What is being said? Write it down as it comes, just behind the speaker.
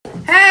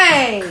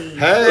Hey.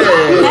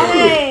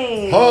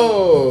 Hey.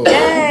 Ho.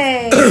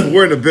 Hey.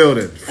 We're in the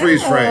building.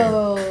 Freeze frame.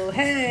 Oh,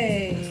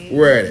 hey.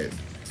 We're at it.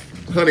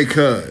 Honey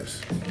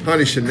Cuz.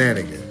 Honey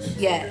Shenanigans.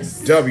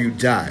 Yes. W.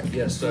 Dot.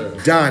 Yes, sir.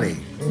 Donnie.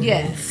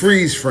 Yes.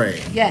 Freeze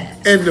frame. Yes.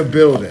 In the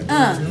building.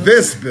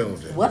 This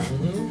building. What?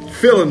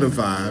 Feeling the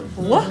vibe.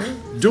 What?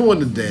 Doing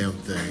the damn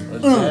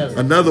thing.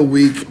 Another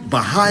week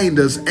behind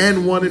us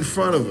and one in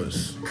front of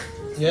us.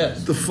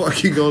 Yes. The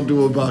fuck you gonna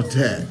do about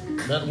that?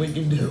 Nothing we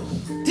can do.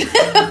 You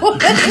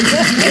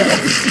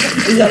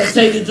gotta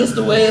take it just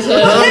the way it's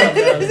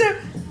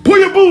at. Pull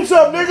your boots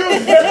up, nigga.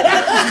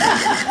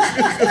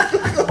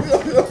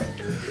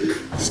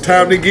 It's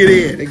time to get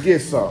in and get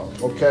some,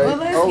 okay? Well,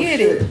 let's get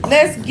it.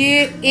 Let's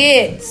get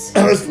it.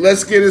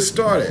 Let's get it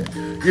started.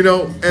 You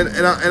know, and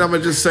I'm gonna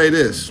just say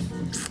this.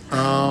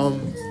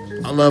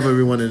 I love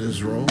everyone in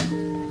this room.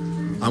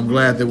 I'm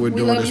glad that we're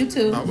doing love this. you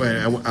too.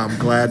 I'm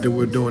glad that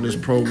we're doing this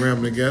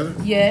program together.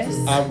 Yes.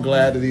 I'm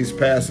glad that he's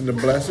passing the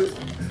blessed.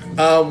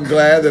 I'm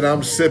glad that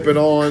I'm sipping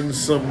on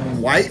some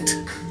white.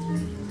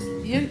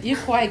 You're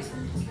quite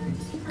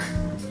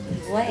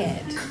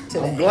glad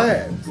today. I'm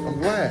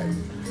glad.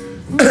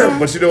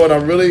 But you know what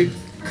I'm really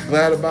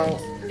glad about?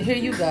 Here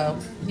you go.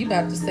 You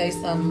about to say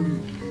something.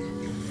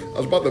 I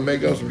was about to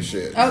make up some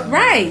shit. Oh,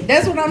 right.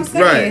 That's what I'm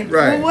saying.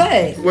 Right.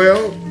 Well, what?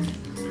 Well,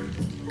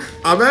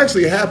 I'm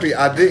actually happy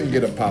I didn't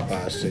get a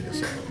Popeye's chicken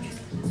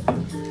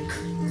sandwich.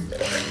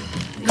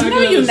 You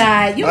know you're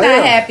not. You're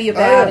not happy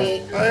about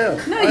it. I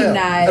am. No, you're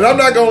not. And I'm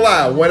not gonna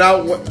lie. When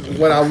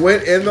I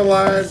went in the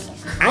line,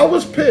 I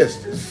was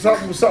pissed.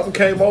 Something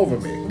came over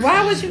me.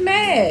 Why was you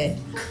mad?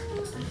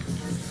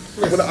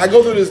 When I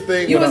go through this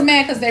thing, You was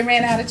mad because they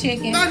ran out of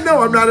chicken?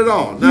 No, I'm not at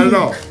all. Not at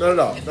all.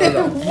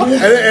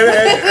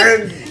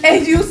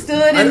 And you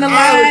stood in the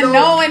line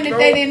knowing that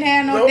they didn't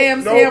have no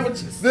damn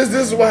sandwiches. This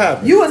is what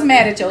happened. You was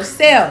mad at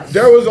yourself.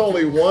 There was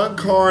only one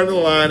car in the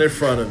line in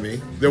front of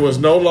me. There was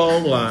no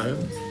long line,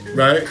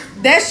 right?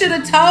 That should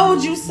have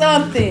told you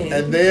something.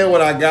 And then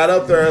when I got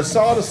up there and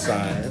saw the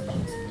sign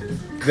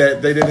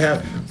that they didn't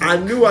have, I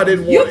knew I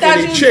didn't want You thought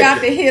any you was chicken. about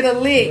to hit a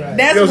lick. Right.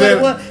 That's You know what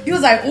it what was. You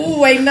was like,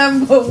 ooh, ain't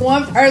nothing but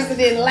one person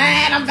in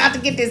line. I'm about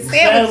to get this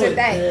sandwich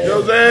today. You know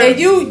what I'm saying?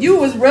 And you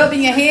was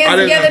rubbing your hands I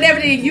didn't together and know.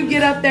 everything. You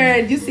get up there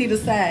and you see the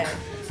sign.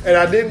 And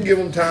I didn't give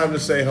them time to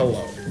say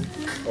hello.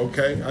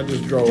 Okay? I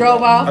just drove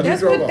Drove off. I just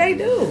That's drove what off. they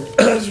do.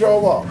 I just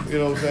drove off. You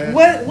know what I'm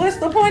saying? What's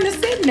the point of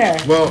sitting there?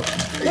 Well,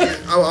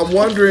 I'm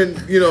wondering,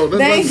 you know,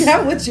 They ain't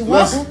got what you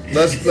want.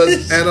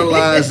 Let's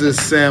analyze this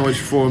sandwich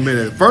for a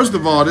minute. First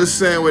of all, this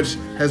sandwich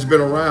has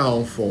been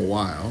around for a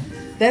while.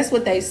 That's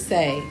what they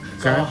say.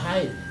 It's all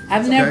hype.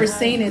 I've never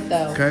seen it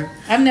though. Okay.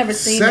 I've never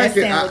seen that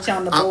sandwich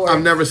on the board.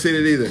 I've never seen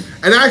it either.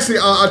 And actually,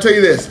 I'll tell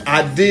you this.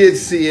 I did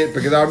see it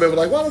because I remember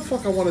like, why the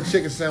fuck I want a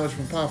chicken sandwich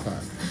from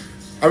Popeye?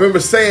 I remember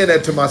saying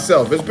that to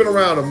myself. It's been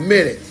around a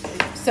minute.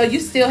 So you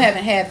still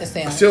haven't had the I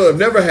sandwich? still have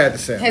never had the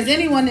sandwich. Has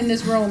anyone in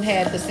this room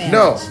had the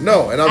sandwich?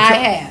 No. And I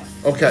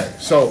have. Okay,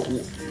 so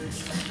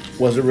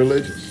was it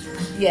religious?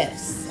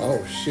 Yes.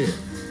 Oh shit.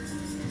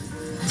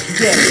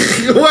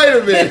 Yes.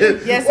 Wait a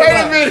minute. Yes, Wait it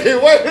a was.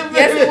 minute. Wait a minute.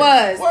 Yes, it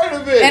was.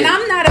 Wait a minute. And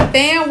I'm not a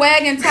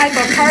bandwagon type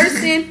of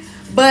person,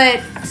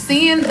 but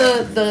seeing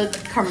the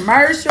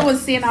commercial and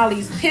seeing all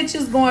these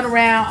pictures going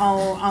around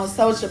on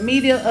social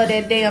media of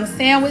that damn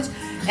sandwich,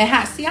 and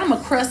I'm a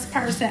crust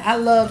person. I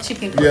love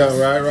chicken crust.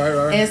 Yeah,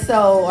 right. And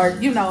so, or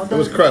you know, It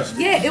was crust.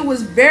 Yeah, it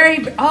was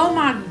very. Oh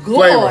my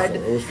god, Flavorful.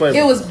 It was flavorful.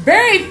 It was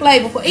very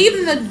flavorful.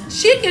 Even the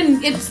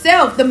chicken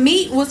itself, the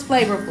meat was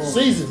flavorful.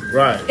 Season.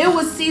 Right. It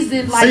was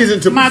seasoned like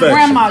Seasoned to my perfection.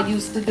 grandma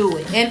used to do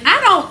it. And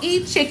I don't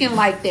eat chicken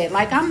like that.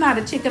 Like, I'm not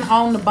a chicken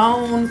on the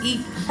bone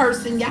eat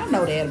person. Y'all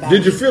know that about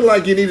Did me. you feel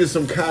like you needed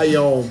some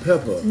cayenne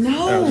pepper?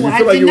 No, Did you I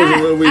feel like did you was not.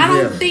 in I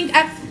Louisiana? don't think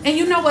and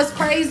you know what's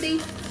crazy?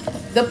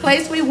 The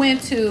place we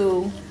went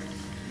to,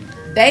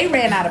 they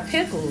ran out of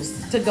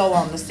pickles to go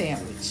on the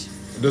sandwich.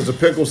 Does the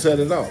pickle set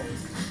it off?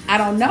 I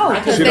don't know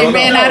because You they don't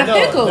ran know. out of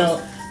pickles.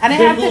 No. I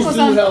didn't have pickles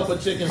do on. help a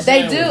chicken They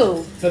sandwich.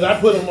 do. Because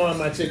I put them on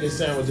my chicken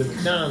sandwich at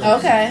McDonald's.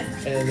 Okay.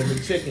 And the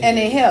chicken. And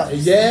it helps.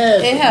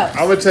 Yes. It helps.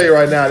 I'm gonna tell you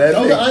right now that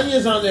Throw the nigga-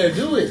 onions on there.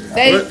 Do it.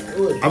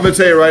 I'm gonna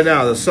tell you right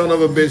now, the son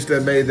of a bitch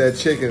that made that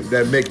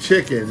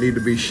McChicken, need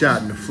to be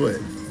shot in the foot.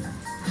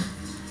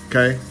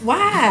 Okay?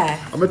 Why?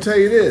 I'm gonna tell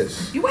you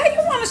this. Why you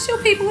want to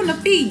shoot people in the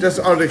feet? That's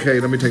okay.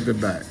 Let me take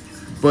that back.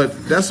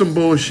 But that's some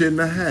bullshit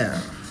and a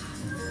half.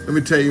 Let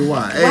me tell you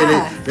why.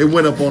 Why? Hey, they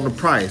went up on the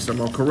price.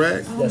 Am I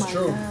correct? That's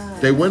true.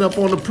 God. They went up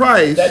on the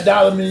price. That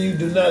dollar menu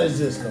do not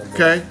exist no more.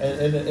 Okay.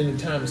 And in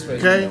the time and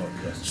space. Okay? you know,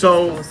 yes.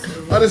 So,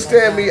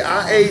 understand me,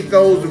 I ate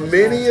those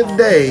many a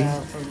day.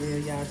 For real,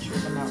 y'all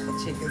tripping out for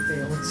chicken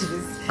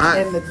sandwiches I-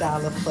 and the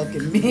dollar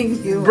fucking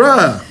menu.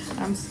 Bruh.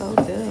 I'm so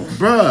done.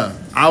 Bruh,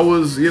 I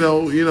was,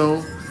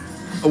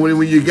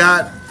 when you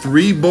got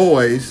 3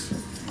 boys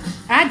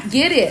I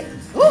get it.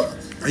 Ooh,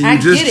 and I you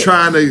just get it.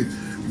 trying to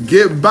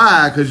get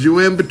by because you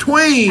in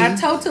between I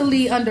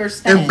totally and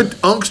understand.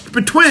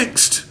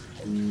 betwixt.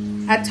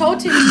 I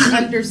totally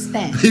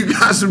understand. You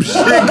got some shit.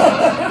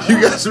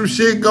 You got some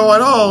shit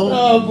going on.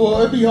 Oh boy,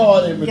 it'd be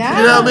hard in between. Yeah.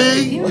 You know what I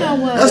mean? You know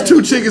what? That's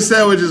 2 chicken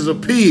sandwiches a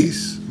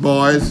piece,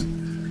 boys.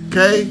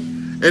 Okay?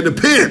 And the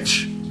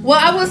pinch. Well,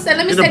 I will say,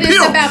 let me In say the this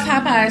pills. about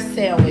Popeye's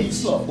sandwich.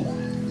 So,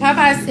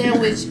 Popeye's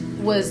sandwich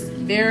was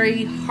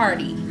very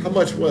hearty. How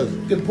much was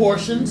it? good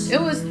portions. It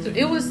was,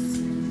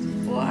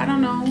 well, I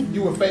don't know.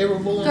 You were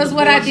favorable. Because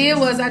what I did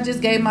was I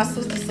just gave my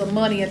sister some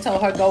money and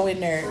told her go in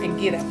there and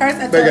get it. First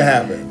I told Make it her,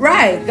 happen.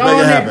 Right, go Make in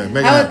it there. happen.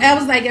 Make it happen. I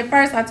was like, at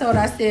first I told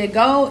her, I said,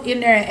 go in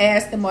there and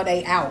ask them are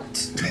they out.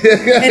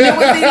 And it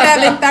was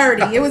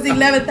 11:30. It was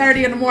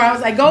 11:30 in the morning. I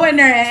was like, go in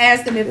there and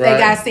ask them if Right. they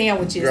got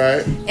sandwiches.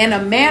 Right. And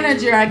a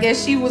manager, I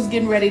guess she was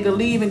getting ready to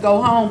leave and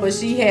go home, but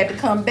she had to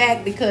come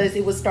back because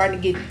it was starting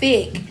to get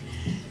thick.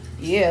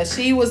 Yeah,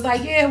 she was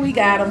like, yeah, we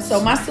got them.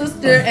 So my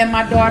sister and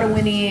my daughter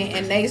went in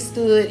and they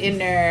stood in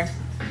there.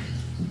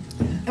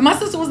 And my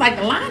sister was like,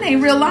 the line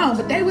ain't real long,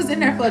 but they was in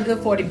there for a good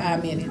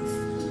 45 minutes.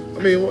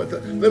 I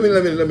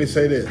mean, let me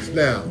say this.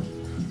 Now,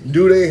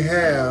 do they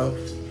have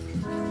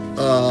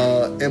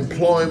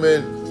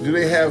employment? Do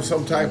they have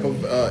some type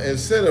of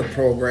incentive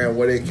program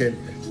where they can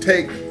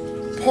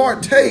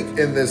partake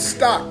in this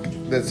stock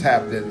that's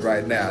happening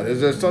right now? Is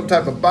there some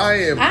type of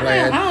buy-in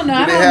plan? I don't know. Do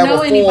I they don't have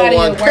know a anybody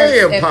that 401k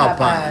works in at Popeye?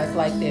 Popeyes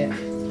like that.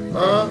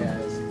 Huh?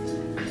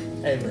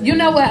 Hey, man. You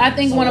know what? I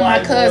think Some one of my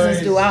white cousins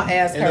boys do. I'll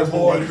ask in her. the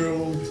one day.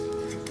 boardroom,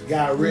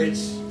 got rich.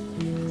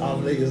 All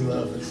niggas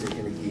love the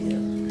chicken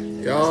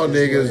again. Y'all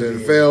niggas and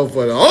fell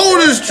for the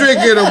oldest trick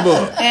in the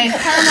book. And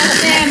Colonel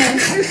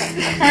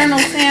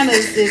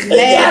Sanders is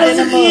They got mad in us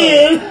the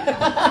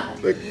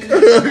mud.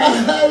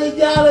 again. They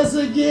got us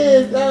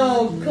again.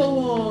 Oh, come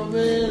on,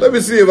 man. Let me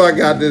see if I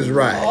got this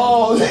right.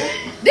 Oh,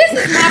 This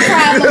is my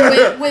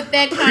problem with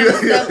that kind of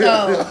stuff,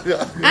 though.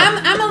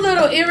 I'm a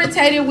little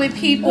irritated with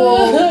people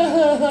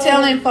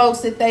telling folks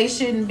that they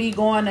shouldn't be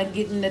going to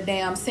getting the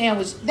damn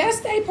sandwich.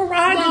 That's their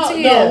prerogative.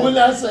 no, we're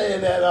not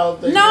saying that. I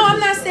don't think. No, I'm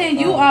not saying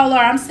you all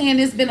are. I'm saying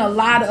there's been a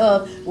lot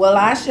of, well,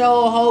 I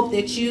sure hope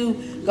that you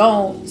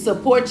gonna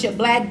support your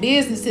black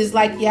businesses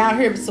like you out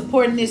here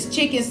supporting this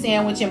chicken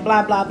sandwich and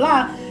blah, blah,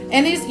 blah.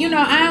 And it's,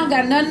 I don't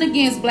got nothing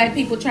against black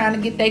people trying to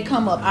get their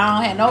come up. I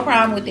don't have no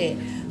problem with that.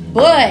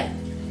 But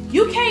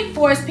you can't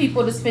force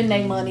people to spend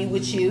their money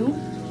with you.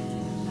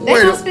 They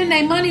Wait, don't spend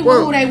their money with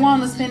well- who they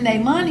want to spend their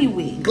money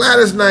with.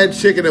 Gladys Knight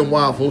Chicken and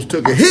Waffles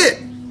took a hit.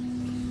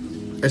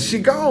 And she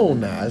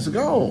gone now. It's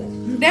gone.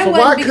 That So why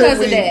wasn't because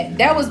couldn't of that.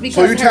 That was because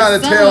So you her trying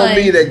to son, tell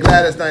me that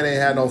Gladys Knight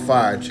ain't had no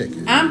fried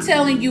chicken? I'm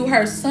telling you,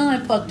 her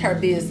son fucked her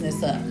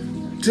business up.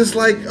 Just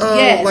like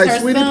Yes, like her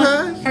Sweetie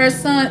son, Pie? Her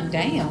son,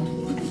 damn.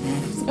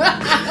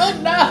 I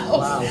don't know.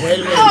 Wow, wait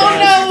a minute, I don't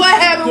guys. know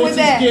what happened This with is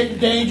that. getting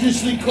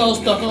dangerously close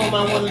to home.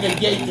 I want to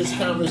negate this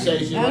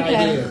conversation right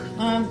Okay. here.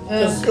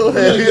 The Go We're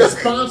gonna ahead. get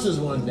sponsors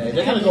one day.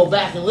 They're gonna go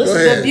back and listen.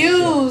 Go ahead.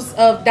 views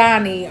of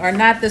Donnie are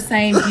not the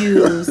same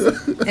views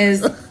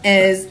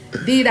as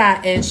D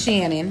Dot and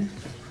Shannon.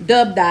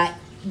 Dub Dot,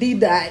 D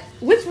Dot.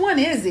 Which one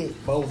is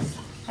it? Both.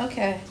 Well,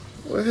 Okay.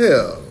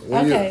 hell.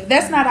 Okay,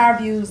 that's not our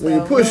views. when you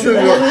though. put sugar-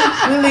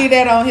 we'll leave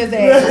that on his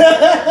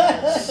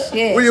ass.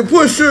 Shit. When you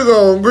put sugar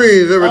on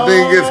greens,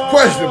 everything gets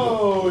questionable.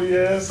 Oh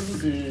yes,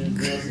 indeed.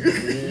 Yes,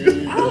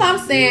 indeed. All I'm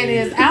saying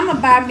is, I'm gonna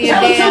buy me a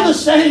Tell damn the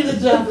shame to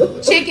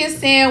jump. chicken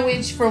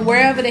sandwich from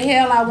wherever the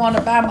hell I want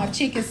to buy my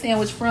chicken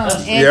sandwich from.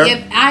 And Yeah.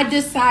 if I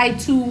decide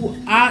to,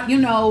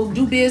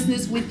 do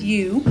business with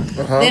you,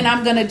 then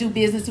I'm gonna do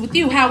business with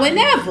you.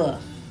 However,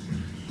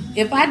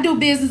 if I do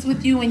business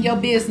with you and your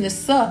business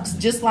sucks,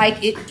 just like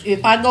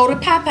if I go to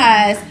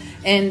Popeyes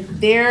and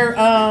their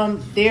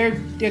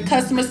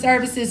customer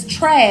service is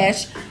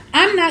trash,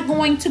 I'm not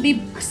going to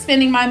be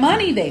spending my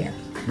money there.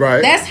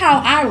 Right. That's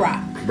how I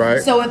rock.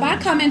 Right. So if I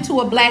come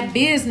into a black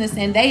business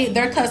and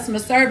their customer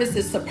service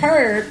is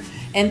superb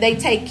and they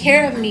take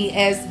care of me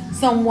as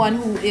someone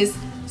who is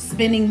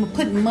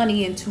putting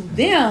money into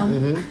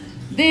them,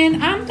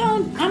 then I'm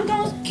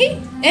gonna keep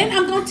and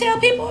I'm gonna tell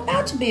people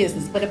about your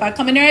business. But if I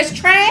come in there as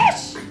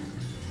trash,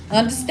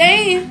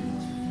 understand,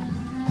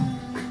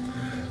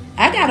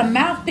 I got a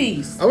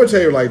mouthpiece. I'm gonna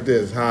tell you like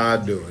this, how I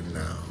do it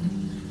now.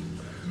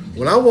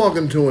 When I walk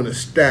into an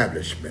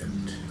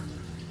establishment,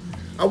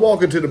 I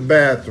walk into the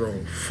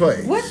bathroom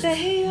first. What the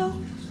hell?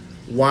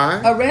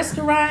 Why? A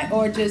restaurant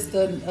or just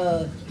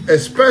a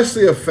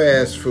Especially a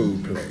fast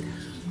food place.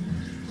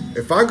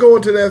 If I go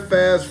into that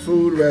fast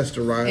food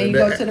restaurant And you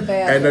go to the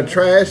bathroom. and the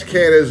trash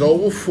can is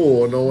over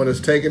full, no one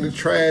is taking the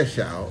trash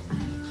out,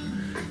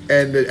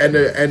 and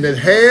the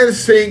hand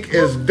sink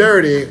is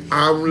dirty,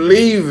 I'm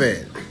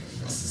leaving.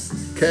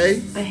 Okay?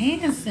 the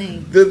hand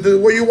sink. The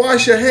where you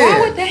wash your Why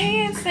would hands. the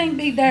hand sink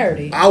be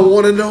dirty? I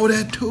want to know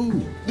that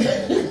too.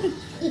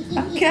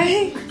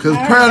 Okay. Because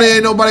All apparently right.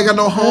 ain't nobody got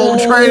no home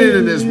training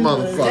in this That's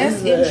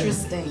motherfucker.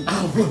 interesting.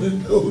 I want to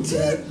know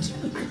that.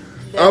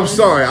 I'm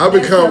sorry. I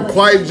become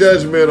quite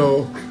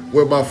judgmental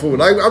with my food.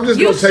 I'm just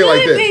You going to tell you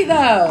like should be, this.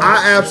 though.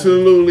 I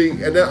absolutely,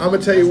 and then I'm going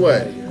to tell you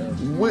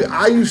what.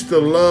 I used to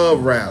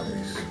love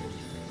rallies.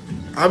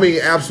 I mean,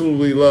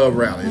 absolutely love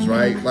rallies,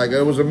 right? Like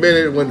there was a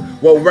minute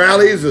when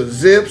rallies or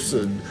zips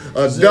or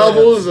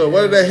doubles or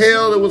whatever the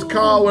hell it was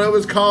called, whatever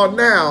it's called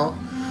now,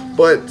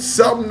 but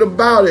something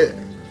about it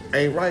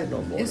ain't right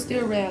no more. It's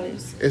still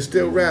rallies. It's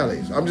still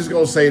rallies. I'm just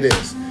gonna say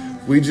this: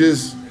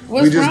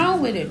 What's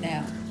wrong with it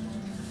now?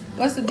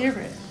 What's the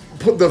difference?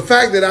 The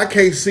fact that I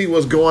can't see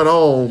what's going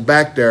on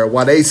back there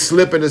while they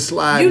slipping and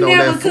sliding You on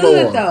never that could,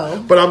 floor.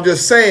 though. But I'm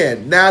just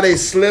saying, now they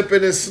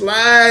slipping and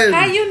sliding.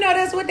 How you know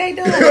that's what they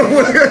doing? You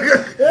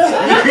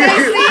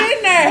can't see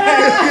in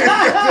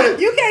there.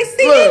 You can't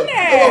see Look, in the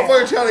there.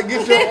 motherfucker trying to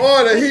get your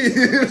order. You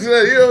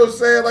know what I'm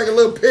saying? Like a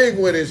little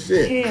penguin and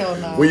shit. Hell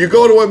no. When you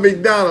go to a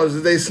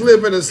McDonald's, they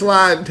slipping and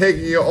sliding,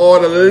 taking your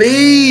order,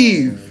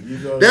 leave.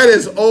 That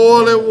is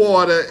oil and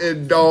water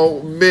and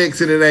don't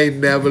mix and it ain't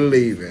never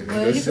leaving.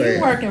 Well, Just if saying.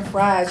 you're working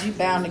fries, you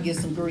bound to get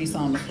some grease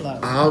on the floor.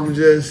 I'm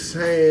just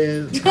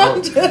saying.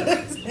 I'm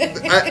just saying.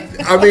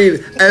 I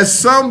mean, at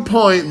some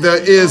point,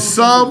 there is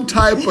some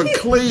type of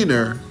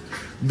cleaner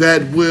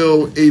that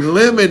will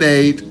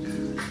eliminate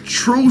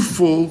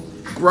truthful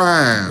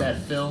grime.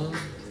 That film.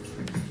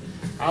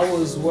 I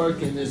was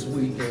working this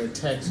week in a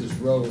Texas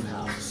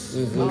Roadhouse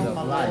with Oh, the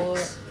my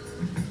lights.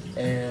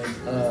 And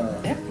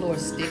That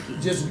floor's sticky.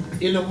 just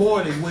in the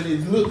morning when it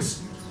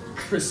looks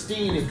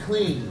pristine and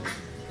clean,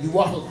 you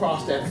walk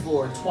across that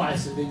floor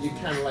twice and then you're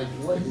kind of like,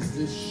 what is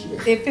this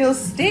shit? It feels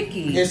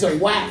sticky. There's a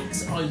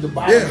wax on the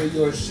bottom of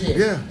your shit.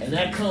 Yeah. And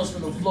that comes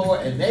from the floor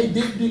and they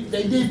did,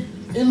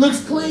 it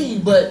looks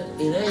clean, but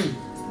it ain't.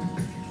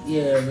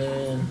 Yeah,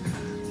 man.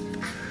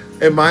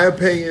 In my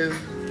opinion,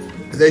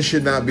 they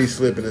should not be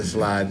slipping and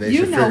sliding. They You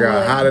should know figure out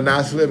what? how to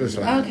not slip and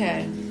slide.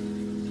 Okay.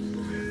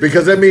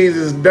 Because that means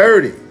it's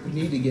dirty. You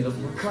need to get them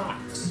for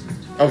Crocs.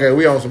 Okay,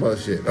 we on some other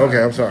shit.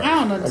 Okay, I'm sorry. I don't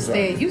I'm sorry.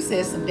 understand. You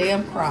said some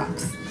damn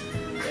Crocs.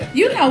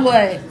 You know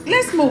what?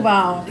 Let's move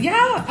on. Y'all,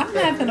 I'm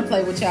not gonna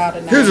play with y'all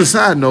tonight. Here's a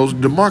side note.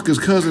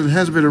 DeMarcus Cousins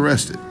has been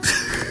arrested.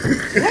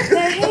 What the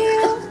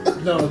hell?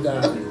 No,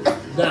 Donnie.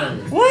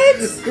 What?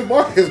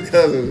 DeMarcus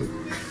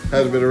Cousins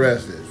has been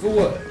arrested. For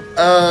what?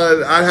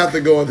 I'd have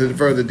to go into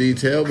further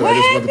detail, but I What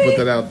just want to put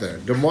happened? that out there.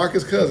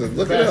 DeMarcus Cousins.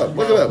 Look it up.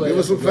 Look it up. Give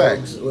us some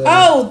facts.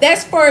 Oh,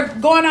 that's for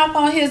going off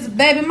on his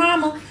baby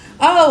mama.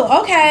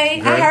 Oh, okay.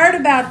 I Right. heard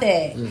about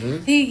that.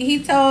 Mm-hmm.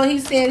 He told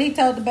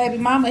the baby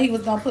mama he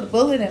was gonna put a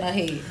bullet in her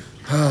head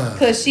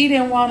because she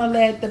didn't want to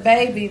let the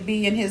baby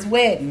be in his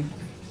wedding,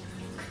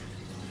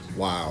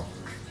 Wow.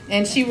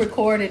 and she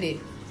recorded it.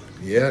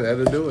 Yeah,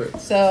 that'll do it.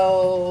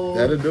 So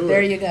That'll do it.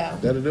 there you go.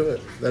 That'll do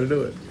it. That'll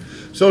do it.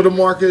 So,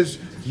 DeMarcus,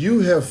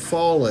 you have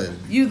fallen.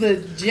 You the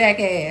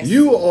jackass.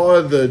 You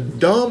are the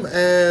dumb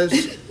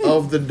ass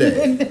of the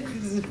day.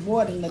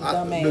 More than the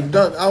dumb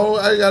ass.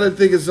 I gotta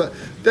think it's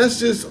that's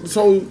just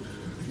so.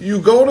 You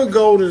go to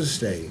Golden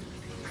State,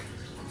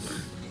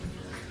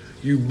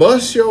 you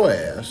bust your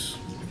ass,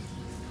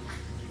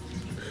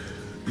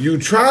 you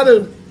try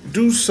to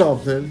do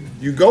something,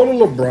 you go to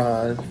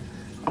LeBron,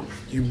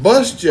 you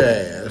bust your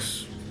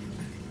ass,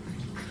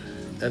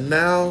 and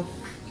now,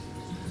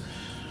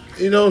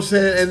 you know what I'm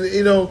saying, and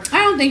you know, I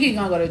don't think he's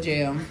gonna go to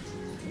jail.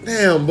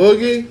 damn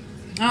Boogie,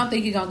 I don't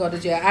think he's gonna go to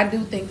jail. I do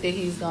think that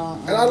he's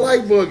gonna. and I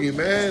like Boogie,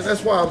 man.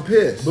 That's why I'm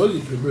pissed.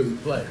 Boogie can really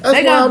play.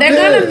 That's why I'm They're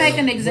pissed. gonna make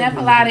an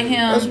example out of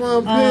him. That's why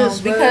I'm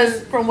pissed, because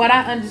man. from what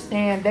I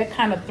understand, that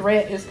kind of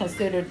threat is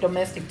considered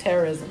domestic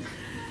terrorism,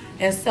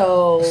 and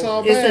so It's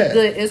all bad.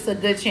 it's a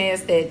good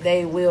chance that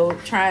they will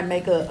try and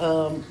make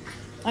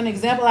an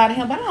example out of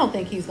him. But I don't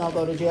think he's gonna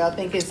go to jail. I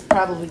think it's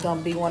probably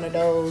gonna be one of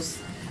those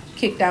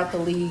kicked out the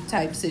league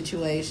type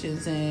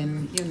situations,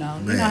 and you know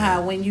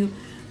how when you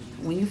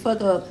fuck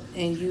up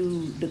and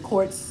the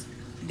courts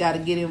got to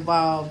get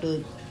involved.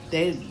 The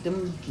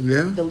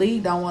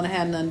league don't want to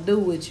have nothing to do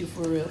with you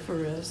for real.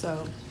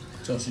 So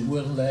she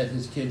wouldn't let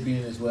his kid be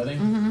in his wedding?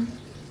 Mm-hmm.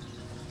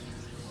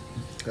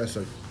 That's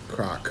a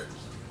crock.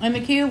 and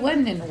the kid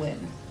wasn't in the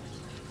wedding.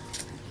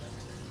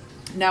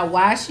 Now,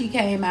 why she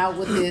came out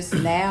with this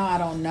now, I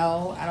don't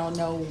know. I don't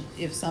know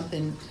if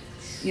something,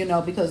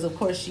 because of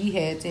course she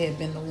had to have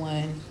been the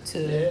one to,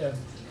 Yeah.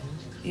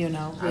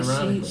 but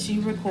Ironically. she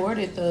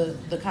recorded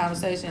the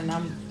conversation.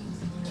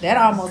 That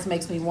almost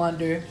makes me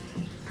wonder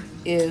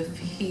if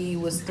he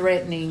was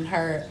threatening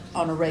her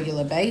on a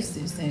regular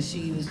basis, and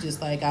she was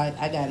just like,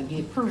 I got to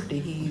get proof that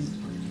he's,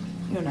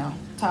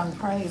 talking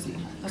crazy.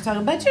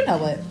 But you know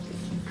what?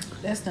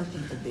 That's them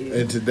people do.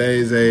 In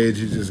today's age,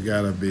 you just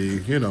gotta be,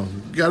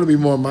 gotta be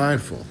more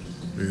mindful.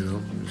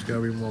 You just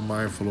gotta be more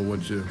mindful of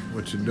what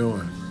you're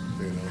doing.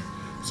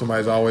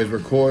 Somebody's always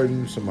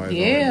recording. Somebody's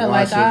Yeah,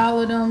 always like watching.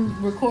 all of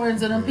them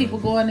recordings of them people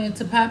going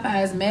into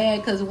Popeyes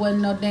mad because it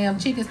wasn't no damn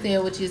chicken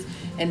sandwiches,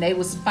 and they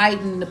was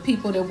fighting the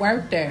people that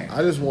worked there.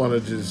 I just want to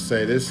just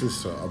say this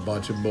is a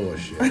bunch of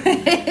bullshit.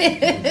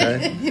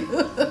 Okay,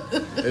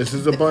 this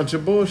is a bunch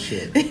of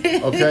bullshit.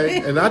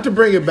 Okay, and not to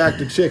bring it back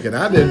to chicken,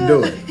 I didn't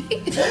do it.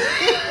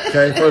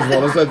 Okay, first of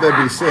all, let's let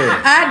that be said.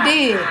 I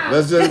did.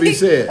 Let's let it be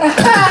said.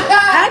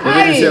 I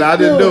Like did. I said, I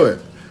didn't do it.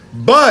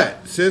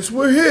 But since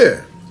we're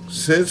here,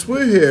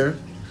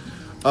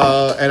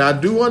 And I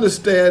do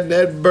understand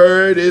that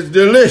bird is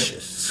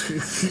delicious.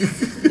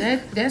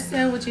 That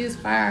sandwich is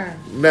fire.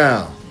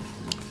 Now,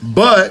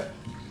 but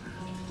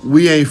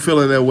we ain't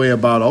feeling that way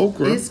about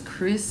okra. It's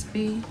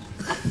crispy.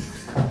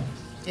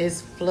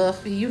 It's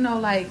fluffy. You know,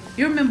 like,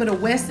 you remember the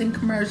Wesson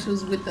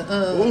commercials with the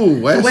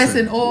Ooh, Wesson. the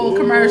Wesson oil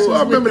commercials? Ooh,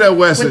 I remember with that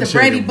Wesson with the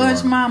Brady chicken,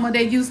 Bunch boy. mama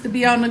that used to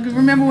be on the.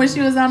 Remember when she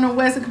was on the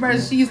Wesson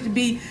commercial? She used to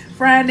be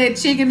frying that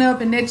chicken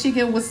up, and that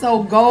chicken was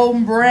so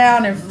golden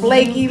brown and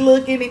flaky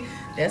looking.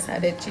 That's how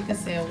that chicken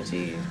sandwich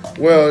is.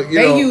 Well, you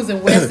They know,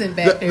 using Wesson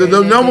back there.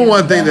 the number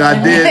one thing that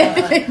I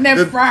did, in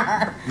that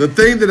fryer. the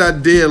thing that I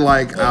did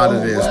like out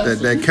of this,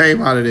 that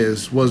came out of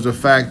this, was the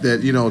fact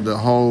that, you know, the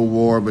whole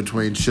war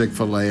between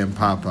Chick-fil-A and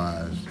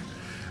Popeyes.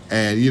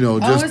 And, you know,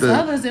 just it's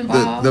others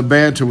involved. the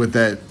banter with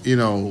that, you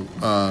know,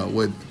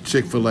 with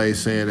Chick-fil-A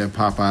saying that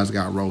Popeyes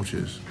got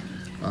roaches.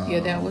 Yeah,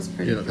 that was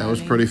pretty. You know, that was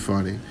funny. pretty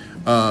funny.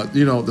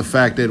 You know, the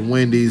fact that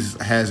Wendy's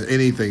has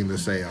anything to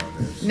say on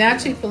this. Now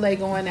Chick-fil-A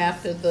going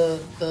after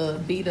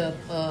the beat up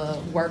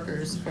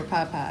workers for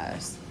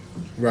Popeyes.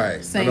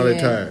 Right. Saying, I know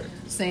they're tired.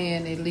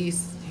 saying at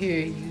least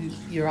here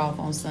you're off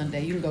on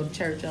Sunday. You can go to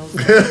church on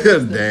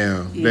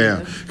Sunday.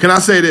 Damn. Can I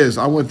say this?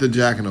 I went to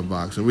Jack in the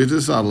Box, and this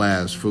is our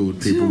last food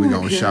people we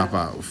gonna shop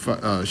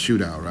out,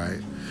 shoot out, right?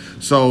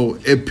 So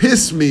it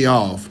pissed me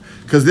off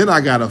because then I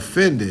got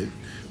offended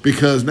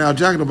because now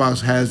Jack in the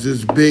Box has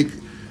this big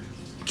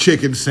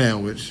chicken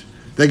sandwich.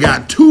 They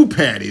got 2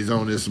 patties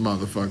on this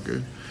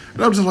motherfucker,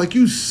 and I'm just like,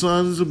 you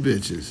sons of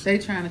bitches. They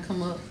trying to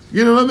come up.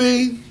 You know what I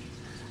mean?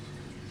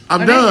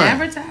 I'm Are done. they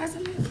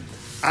advertising it?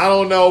 I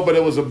don't know, but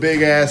it was a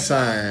big ass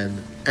sign,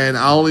 and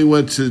I only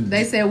went to.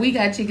 They said we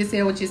got chicken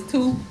sandwiches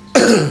too.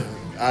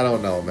 I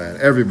don't know, man.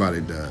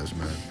 Everybody does,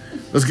 man.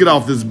 Let's get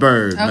off this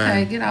bird, Okay,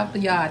 man. get off the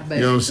yard, baby.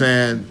 You know what I'm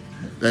saying?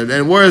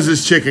 And where is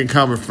this chicken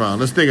coming from?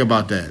 Let's think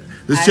about that.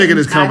 This chicken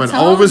is coming I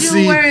told overseas.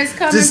 you where it's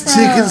coming This from.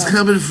 chicken's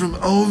coming from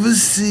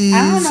overseas.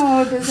 I don't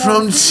know if it's from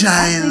overseas.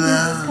 I think it's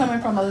China. coming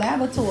from a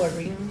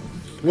laboratory.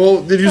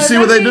 Well, did you But see I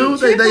what they mean, do?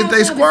 They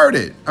Chick-fil-A- squirt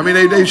it. I mean,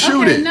 they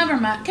shoot okay, it. Never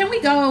mind. Can we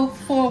go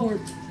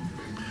forward?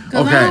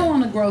 Because Okay. I don't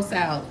want to gross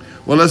out.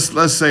 Well,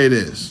 let's say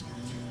this.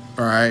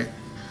 All right.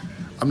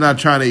 I'm not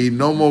trying to eat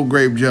no more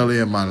grape jelly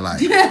in my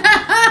life.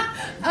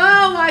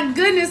 Oh my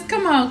goodness!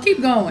 Come on, keep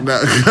going. No.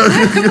 What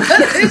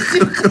is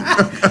you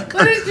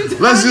talking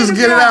Let's just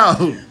get it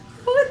about? out.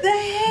 What the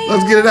hell?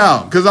 Let's get it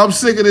out. Because I'm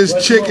sick of this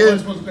chicken.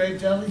 What's grape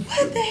jelly?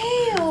 What the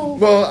hell?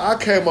 Well, I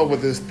came up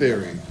with this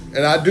theory.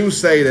 And I do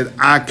say that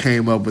I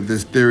came up with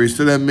this theory,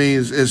 so that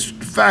means it's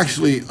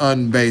factually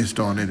unbased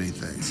on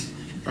anything.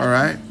 All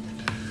right?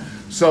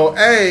 So,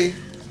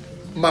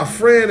 my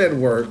friend at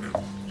work,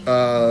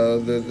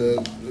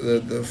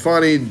 the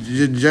funny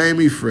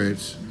Jamie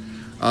Fritz,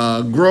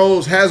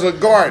 has a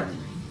garden,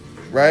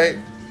 right?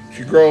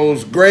 She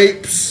grows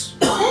grapes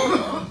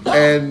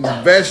and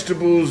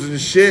vegetables and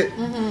shit,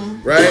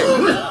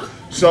 right?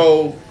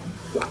 So,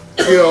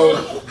 you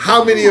know,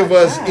 how many of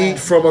us eat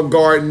from a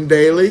garden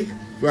daily?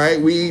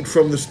 Right, we eat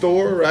from the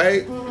store,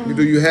 right?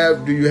 Do you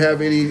have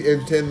any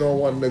intent on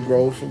wanting to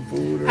grow some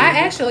food? Or I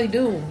anything? actually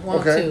do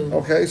want to.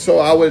 Okay. So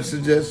I would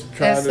suggest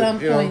trying At to,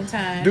 some you know, point in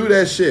time. do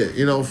that shit.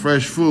 You know,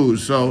 fresh food.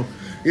 So,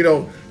 you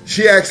know,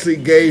 she actually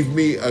gave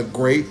me a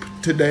grape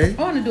today.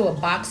 I want to do a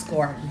box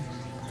garden.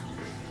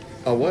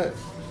 A what?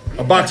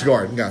 A box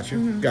garden. Got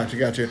you. Got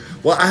you.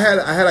 Well, I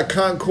had a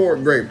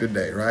Concord grape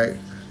today, right?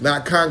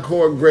 Not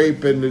Concord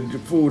grape in the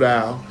food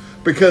aisle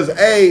because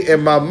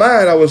in my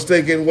mind I was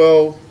thinking,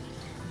 well,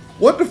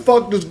 what the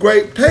fuck does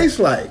grape taste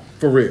like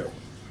for real?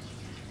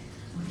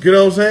 You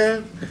know what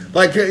I'm saying?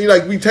 Like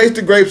we taste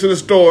the grapes in the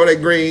store, they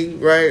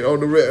green, right? Or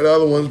the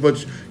other ones,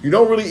 but you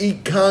don't really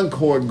eat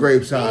Concord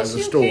grapes out Yes, of the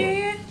you store.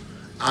 can.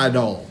 I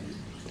don't.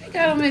 They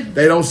got them at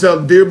They don't sell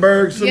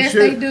Deerberg some Yes,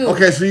 shit? they do.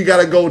 Okay, so you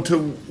got to go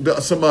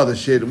to some other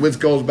shit, which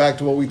goes back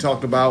to what we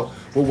talked about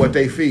with what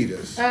they feed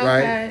us, right?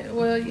 okay.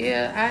 Well,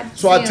 yeah.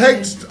 So I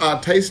tasted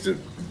tasted,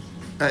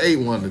 I ate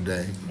one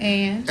today,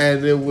 and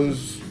and it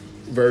was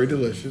very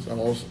delicious.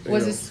 Almost,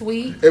 was it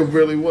sweet? It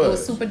really was. It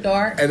was super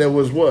dark. And it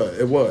was what?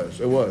 It was.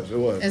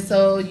 And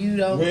so you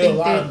don't Real think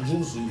live that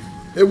juicy.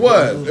 It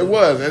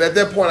was. And at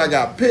that point I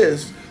got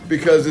pissed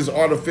because this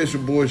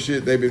artificial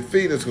bullshit they've been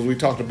feeding us because we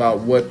talked about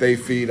what they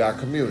feed our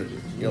community.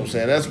 You know what I'm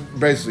saying? That's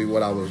basically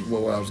what I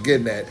was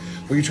getting at.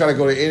 When you try to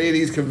go to any of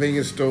these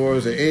convenience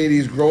stores or any of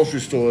these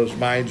grocery stores,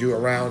 mind you,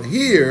 around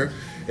here,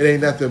 it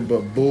ain't nothing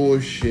but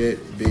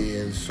bullshit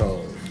being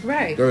sold.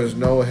 right. There is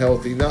no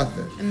healthy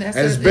nothing. And that's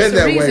it's a- been it's a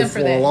that way reason for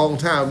for that. a long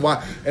time.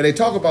 Why? And they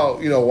talk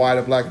about, you know, why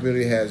the black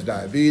community has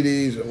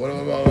diabetes and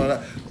whatever, blah, blah,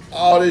 blah.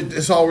 All this,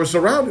 it's all we're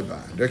surrounded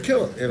by. They're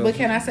killing. You know? But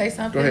can I say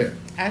something? Go ahead.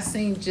 I've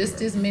seen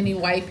just as many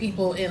white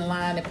people in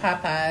line at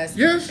Popeyes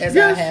Yes, as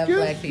yes, I have yes,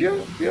 black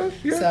people. Yes.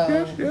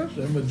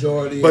 The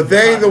majority. But of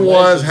they the the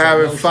ones population,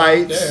 having no shop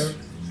fights,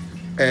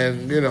 there.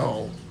 and you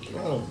know,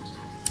 Oh.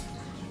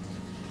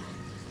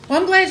 Well,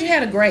 I'm glad you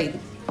had a grape.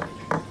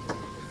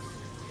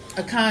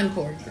 A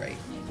Concord grape.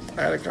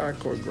 I had a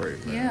Concord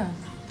grape. Man. Yeah.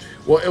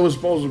 Well, it was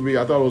supposed to be.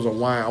 I thought it was a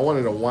wine. I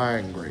wanted a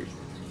wine grape.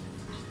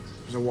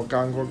 Is it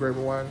Wakango grape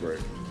or wine grape?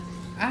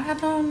 I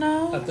don't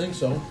know. I think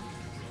so.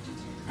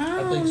 I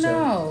think don't so.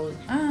 know.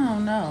 I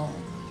don't know.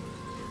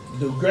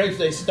 The grapes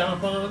they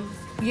stomp on,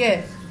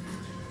 Yes.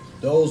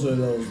 those are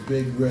those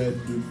big red,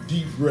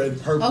 deep red,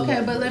 purple.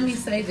 Okay, but let me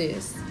grapes. say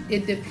this.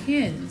 It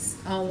depends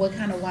on what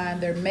kind of wine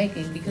they're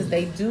making because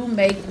they do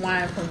make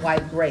wine from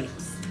white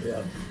grapes.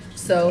 Yeah.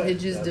 So Right, it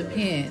just that's right.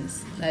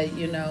 depends. Like,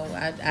 you know,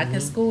 I can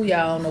school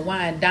y'all on the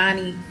wine.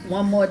 Donnie,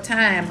 one more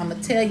time, I'm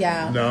going to tell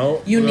y'all.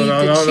 No. You No, need no,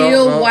 to no,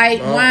 chill no,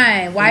 white no.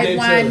 wine. He White did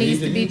wine chill it. needs He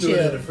to did- be he threw it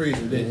in the chilled.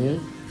 freezer, didn't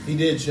he? He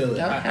did chill it.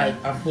 Okay.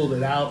 I pulled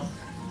it out.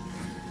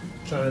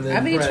 Trying to I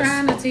be impress.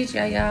 trying to teach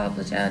y'all,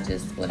 but y'all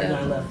just And I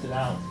whatever. left it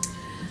out.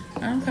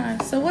 Okay,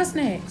 so what's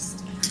next?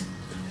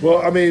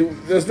 Well, I mean,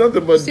 there's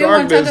nothing but Still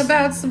want to darkness. talk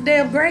about some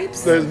damn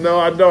grapes? No,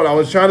 I don't. I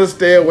was trying to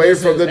stay away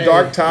from the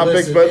dark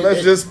topics, but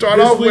let's just start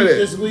off with it.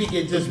 This week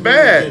it just It's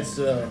bad.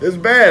 It's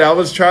bad. I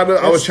was trying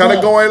to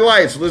go in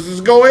light. So let's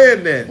just go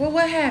in then. Well,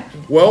 what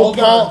happened? Well, Hold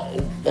Paul.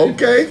 on.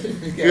 Okay.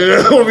 You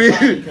know what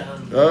I mean?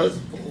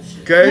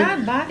 Okay.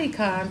 Not body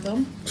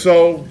condom.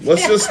 So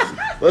let's just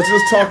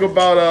talk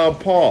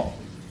about Paul.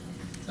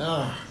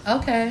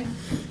 Okay.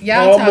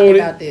 Y'all talk Mooney.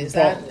 about this.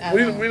 Paul- I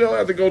we don't- don't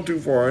have to go too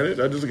far in it.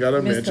 I just got to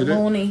Mr. mention it.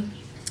 Mooney.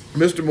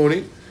 Mr.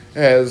 Mooney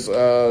has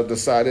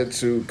decided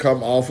to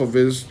come off of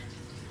his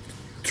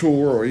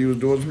tour, or he was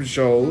doing some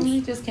shows,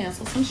 He just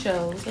canceled some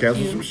shows.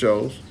 canceled some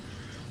shows,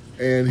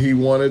 and he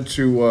wanted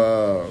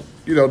to,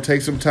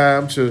 take some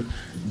time to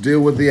deal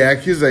with the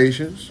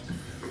accusations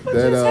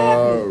that just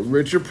happened?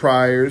 Richard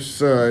Pryor's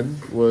son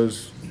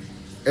was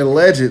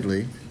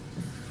allegedly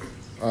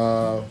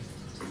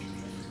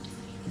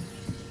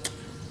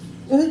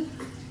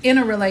In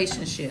a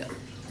relationship.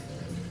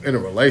 in a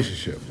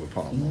relationship with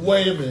Paul.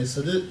 Wait a minute.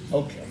 So this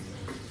okay.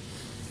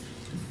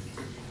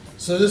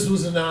 So this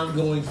was an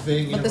ongoing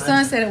thing. But the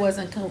son said it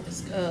wasn't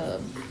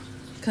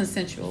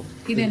consensual.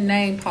 He didn't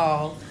name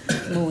Paul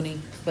Mooney,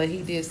 but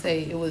he did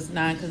say it was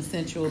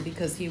non-consensual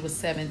because he was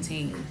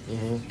 17,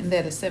 and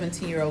that a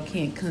 17-year-old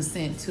can't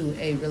consent to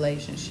a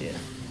relationship,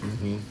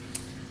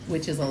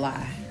 which is a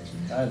lie.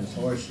 that is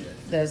horseshit.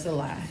 That's a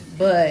lie.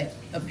 But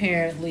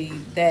apparently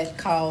that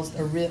caused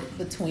a rift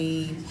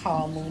between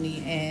Paul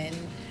Mooney and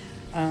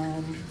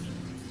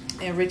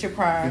Richard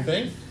Pryor. You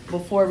think?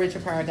 Before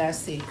Richard Pryor got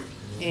sick.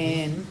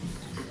 And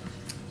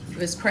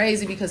it's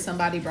crazy because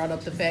somebody brought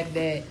up the fact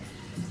that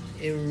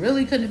it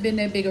really couldn't have been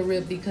that big a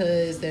rip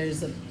because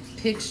there's a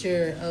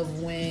picture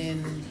of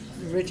when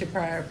Richard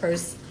Pryor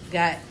first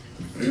got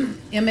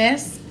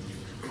MS,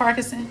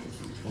 Parkinson.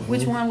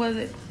 Which one was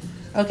it?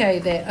 Okay,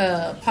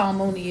 that Paul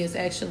Mooney is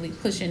actually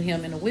pushing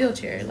him in a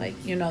wheelchair. Like,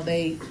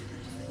 they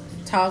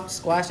talked,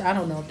 squashed. I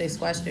don't know if they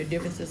squashed their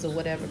differences or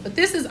whatever. But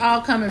this is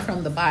all coming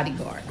from the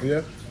bodyguard.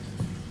 Yeah.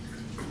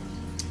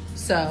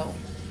 So,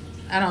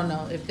 I don't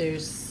know if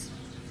there's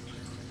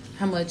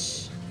how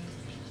much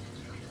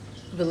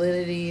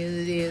validity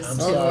it is. I'm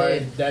to sorry.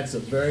 it. That's a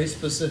very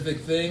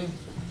specific thing.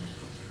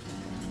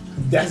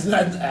 That's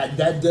not.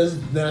 That does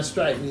not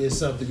strike me as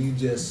something you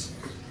just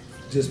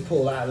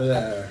pull out of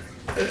there.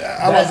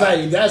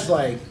 That's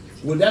like.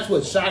 Well, that's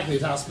what shocked me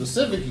is how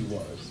specific he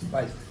was.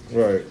 Like,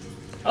 Right.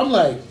 I'm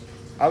like,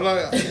 I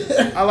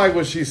like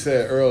what she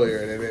said earlier,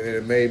 and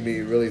it made me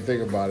really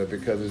think about it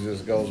because it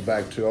just goes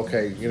back to,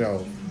 okay,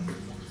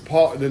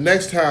 Paul. The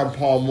next time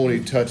Paul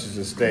Mooney touches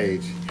the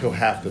stage, he'll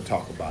have to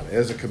talk about it.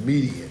 As a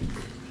comedian,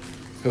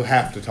 he'll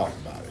have to talk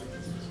about it.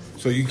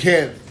 So you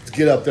can't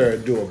get up there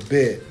and do a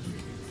bit,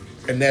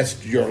 and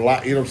that's your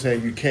life. You know what I'm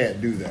saying? You can't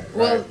do that.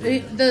 Well,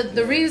 right?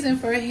 the reason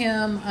for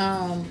him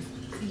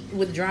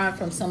withdrawing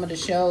from some of the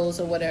shows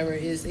or whatever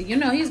is,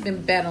 he's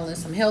been battling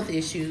some health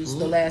issues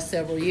the last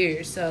several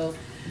years. So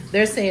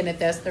they're saying that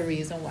that's the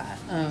reason why.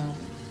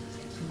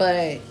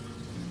 But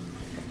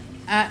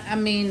I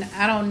mean,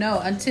 I don't know.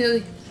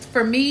 Until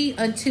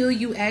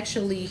you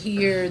actually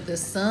hear the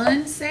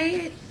son say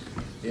it,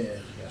 yeah,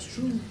 that's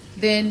true.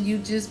 then you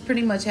just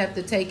pretty much have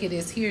to take it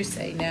as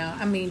hearsay. Now,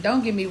 I mean,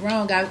 don't get me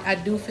wrong. I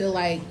do feel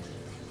like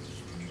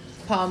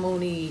Paul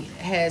Mooney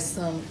has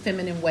some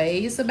feminine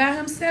ways about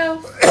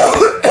himself.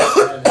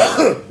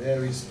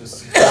 Very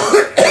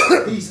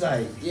specific. He's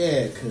like,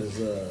 yeah,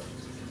 because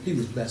he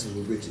was messing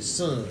with Richard's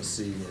son,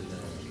 see, and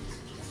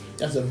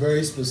that's a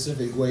very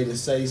specific way to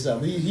say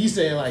something. He's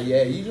saying like,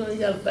 yeah, you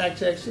got to fact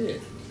check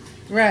shit.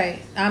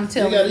 Right. I'm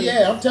telling you.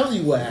 Yeah, I'm telling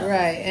you what happened.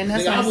 Right, and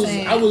that's Nigga, what I'm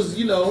saying. I was,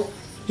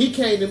 he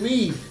came to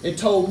me and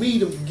told me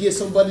to get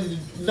somebody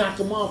to knock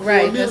him off.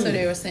 Right, for $1 that's what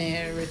million. they were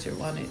saying. Richard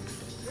wanted.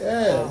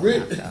 Yeah,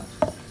 knocked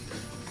out.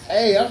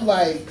 Hey, I'm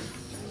like,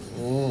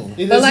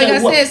 and But like I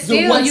said, so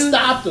still what you-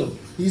 stopped him?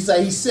 He's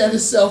like, he set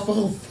himself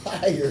on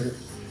fire.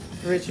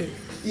 Richard.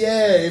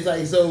 Yeah, it's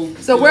like so.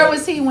 So where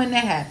was he when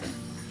that happened?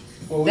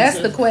 That's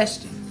the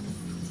question.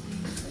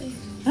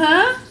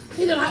 Huh?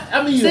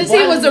 I mean, Since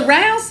he was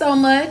around so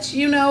much,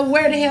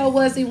 where the hell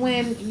was he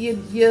when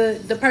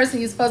the person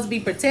you're supposed to be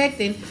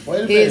protecting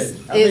Wait a is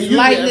minute. I mean,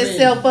 lighting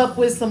itself up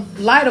with some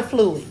lighter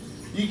fluid?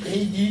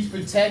 He's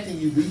protecting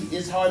you, but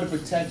it's hard to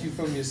protect you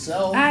from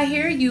yourself. I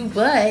hear you,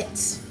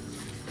 but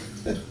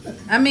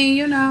I mean,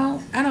 you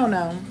know, I don't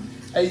know.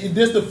 Hey,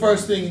 this the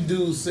first thing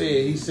dude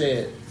said. He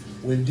said,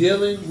 when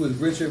dealing with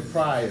Richard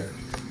Pryor,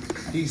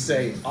 he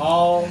say,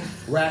 all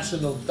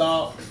rational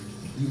thought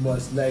you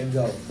must let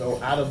go.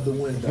 Throw out of the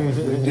window.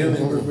 When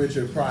dealing with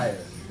Richard Pryor.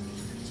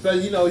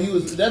 Especially, you know, he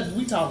was,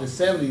 we talking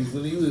 70s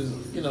when he was,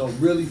 you know,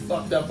 really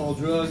fucked up on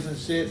drugs and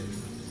shit.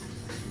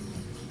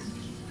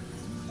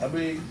 I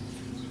mean,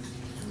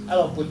 I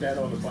don't put that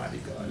on the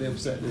bodyguard. Them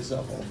setting this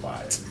up on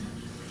fire.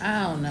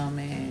 I don't know,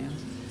 man.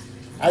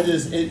 I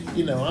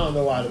don't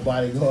know why the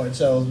bodyguard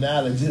chose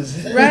now to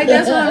just. Right,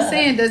 that's what I'm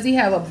saying. Does he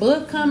have a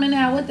book coming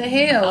out? What the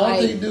hell?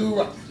 I don't think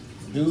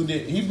dude,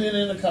 he been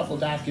in a couple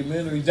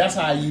documentaries. That's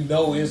how you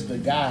know it's the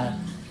guy.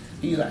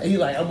 He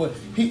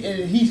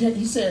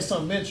said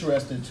something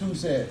interesting too.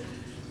 Said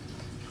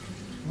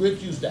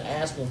Rick used to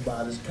ask him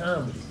about his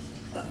comedy,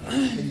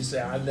 and he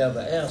said, "I never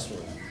answered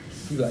him."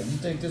 He like, "You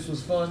think this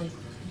was funny?"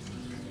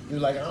 He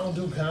was like, "I don't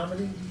do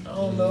comedy. I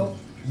don't know.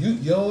 You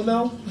don't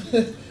know."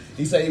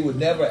 He said he would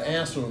never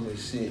answer him and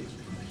shit,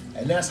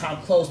 and that's how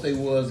close they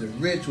was.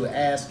 And Rich would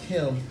ask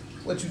him,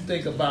 "What you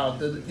think about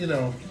the, you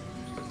know?"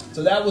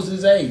 So that was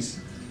his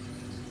ace,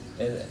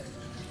 and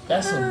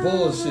that's some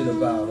bullshit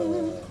about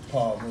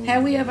Paul Mooney.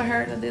 Have we ever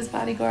heard of this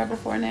bodyguard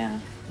before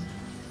now?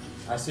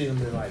 I seen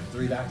him in like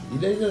 3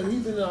 documentaries.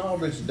 He's been in all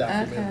Richard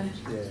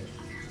documentaries. Okay.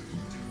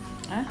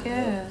 Yeah. I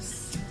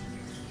guess.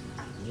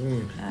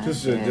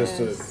 Just an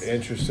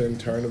interesting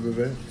turn of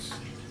events.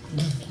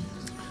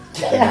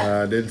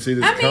 I didn't see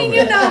this I mean, coming.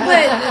 you know,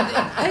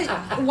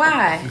 but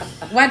why?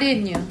 Why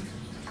didn't you?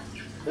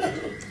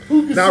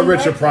 Not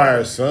Richard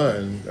Pryor's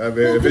son. I mean,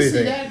 if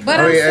anything. But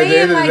I mean, I'm at the saying,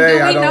 end of the like, day,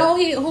 do I we don't.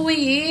 know who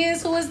he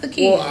is? Who is the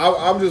kid? Well,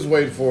 I'm just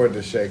waiting for it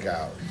to shake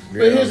out. You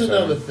know But here's what I'm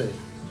another saying? thing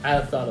I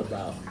have thought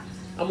about.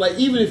 I'm like,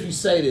 even if you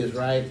say this,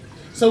 right?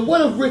 So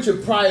what if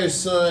Richard Pryor's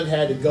son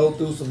had to go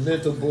through some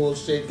mental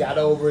bullshit, got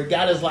over it,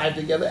 got his life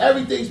together?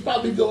 Everything's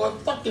probably going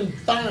fucking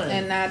fine.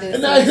 And now this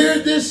and I hear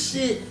this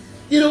shit.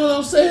 You know what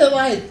I'm saying?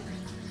 Like,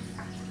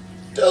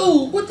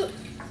 dude, what the?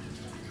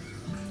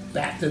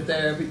 Back to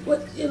therapy.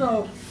 What, you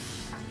know?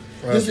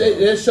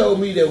 It showed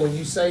me that when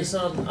you say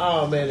something,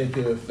 oh man, it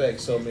can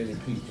affect so many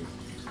people.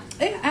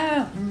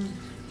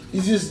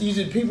 You just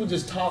people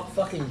just talk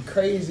fucking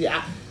crazy.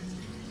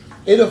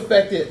 It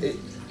affected.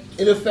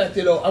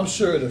 I'm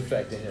sure it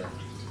affected him.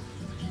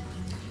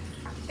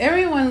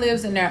 Everyone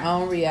lives in their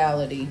own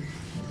reality.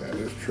 That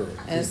is true.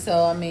 And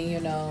so, I mean, you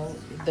know,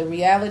 the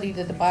reality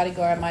that the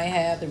bodyguard might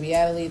have, the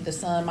reality the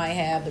son might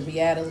have, the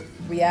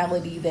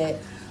reality that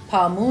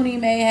Paul Mooney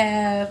may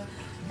have,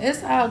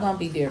 it's all going to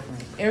be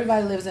different.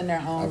 Everybody lives in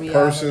their own reality. A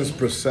person's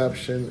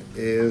perception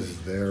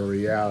is their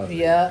reality.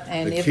 Yeah,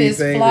 and The if key it's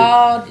thing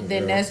flawed,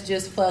 then yeah. that's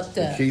just fucked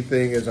The up. key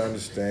thing is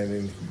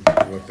understanding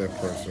what that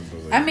person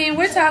believes. I mean,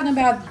 we're talking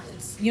about,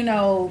 you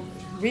know,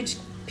 rich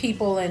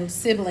people and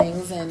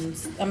siblings, and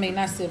I mean,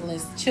 not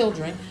siblings,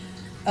 children.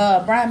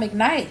 Brian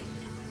McKnight.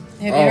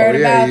 Have you heard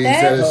about he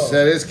that?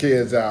 set his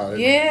kids out.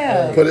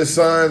 Yeah. Put his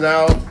son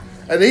out.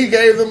 And he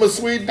gave them a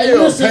sweet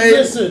deal. Hey,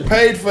 listen.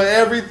 Paid for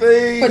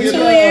everything. For 2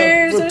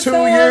 years For or 2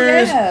 so,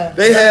 years. yeah.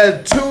 They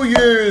had 2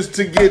 years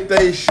to get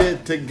their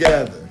shit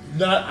together.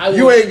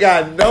 You ain't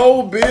got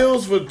no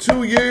bills for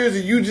 2 years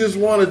and you just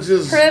want to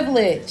just...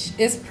 Privilege.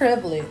 It's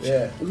privilege.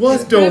 Yeah. What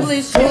It's the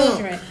privileged fuck?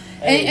 children.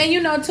 And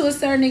you know, to a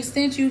certain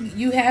extent,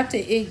 you have to,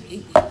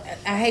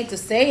 I hate to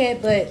say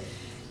it, but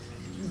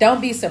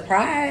don't be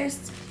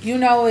surprised. You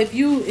know, if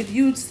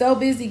you so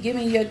busy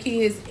giving your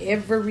kids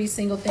every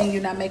single thing,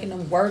 you're not making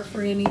them work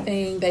for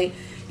anything. They,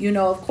 you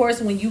know, of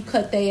course, when you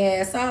cut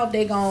their ass off,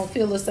 they gonna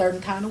feel a certain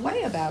kind of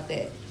way about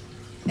that,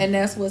 and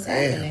that's what's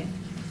happening.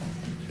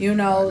 You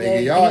know,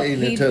 Nigga, y'all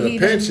eating into the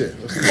pension.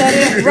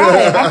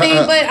 Right. I mean,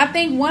 but I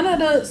think one of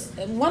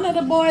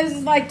the boys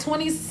is like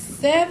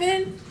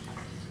 27.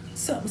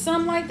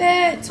 Something like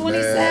that,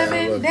 27,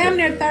 Man, damn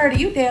near 30.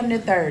 You damn near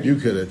 30. You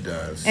could have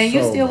done And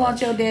you so still much.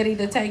 want your daddy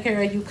to take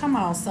care of you. Come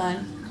on,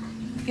 son.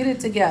 Get it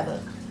together.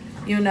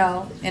 You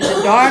know. And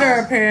the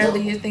daughter,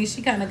 apparently, you think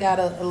she kind of got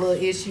a little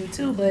issue,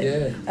 too. But,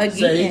 again.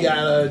 Said he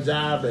got a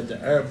job at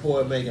the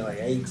airport making like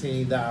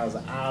 $18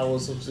 an hour.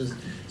 So she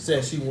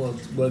said she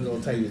wasn't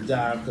going to take the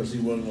job because she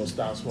wasn't going to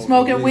stop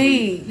smoking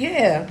weed.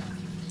 Yeah.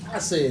 I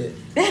said,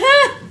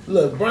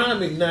 look, Brian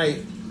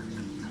McKnight,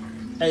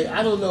 hey,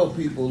 I don't know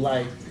people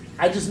like,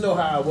 I just know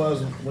how it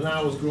was when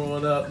I was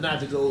growing up, not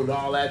to go with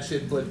all that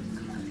shit, but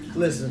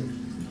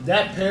listen,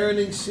 that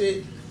parenting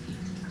shit,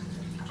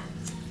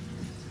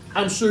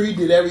 I'm sure he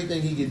did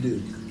everything he could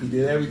do. He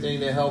did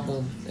everything to help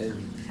him,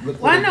 and look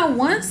Well, I know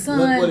one son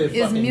is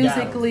fucking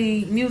got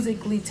him.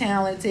 musically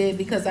talented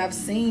because I've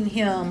seen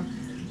him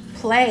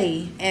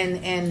play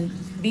and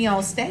be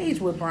on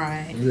stage with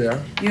Brian.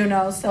 Yeah. You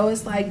know, so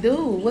it's like,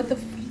 dude, what the,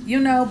 you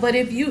know, but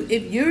if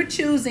you're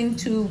choosing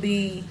to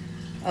be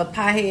a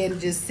pothead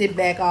and just sit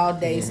back all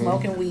day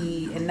smoking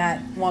weed and not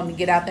wanting to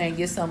get out there and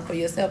get something for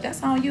yourself,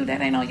 that's on you. That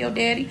ain't on your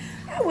daddy.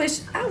 I wish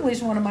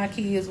one of my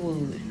kids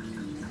would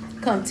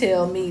come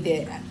tell me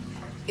that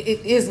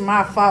it is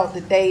my fault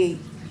that they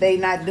they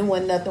not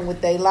doing nothing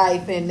with their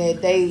life and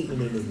that they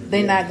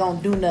not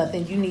gonna do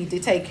nothing. You need to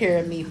take care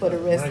of me for the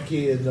rest. My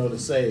kids know to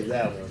save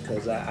that one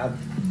because I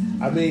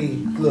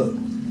mean, look,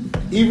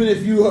 even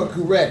if you are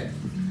correct,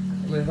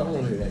 I mean, if I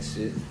want to hear that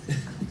shit,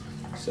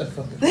 shut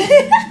the fuck up.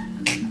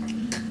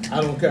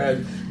 I don't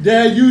care.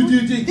 Dad, you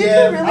Did you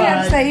really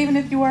have to say even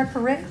if you are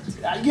correct?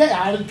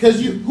 Yeah, because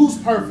who's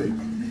perfect?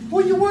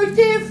 Well, you weren't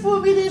there for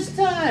me this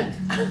time.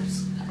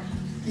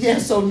 Yeah,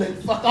 so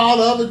fuck all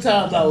the other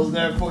times I was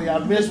there for you. I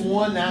missed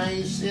one, I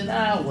ain't shit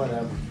out,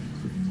 whatever.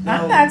 No.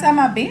 I'm not talking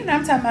about being.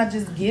 I'm talking about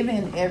just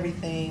giving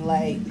everything.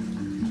 Like,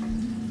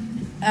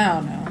 I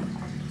don't know.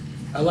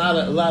 A lot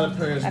of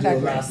parents do a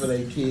lot for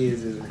their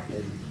kids, and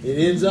it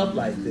ends up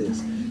like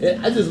this.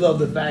 I just love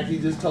the fact he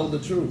just told the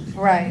truth.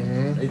 Right.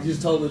 He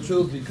just told the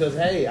truth because,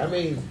 hey, I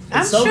mean,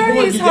 I'm sure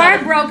he's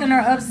heartbroken or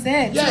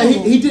upset. Yeah,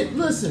 he did.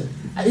 Listen,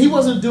 he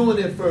wasn't doing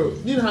it for.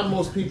 You know how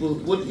most people,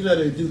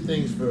 they do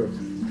things for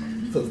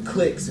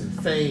clicks and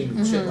fame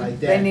and shit like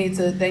that.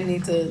 They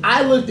need to.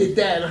 I looked at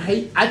that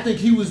and I think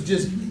he was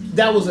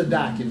that was a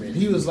document.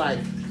 He was like,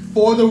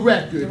 for the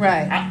record,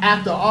 right.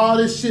 After all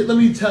this shit, let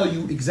me tell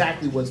you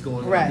exactly what's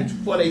going on. Right.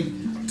 Before they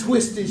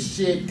twist this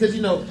shit, because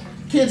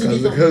kids are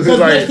because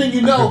next thing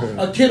you know,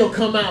 a kid will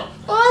come out.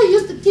 Oh, he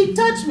used to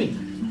touch me.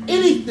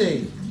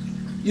 Anything.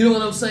 You know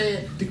what I'm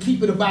saying? To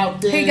keep it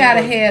about them. He got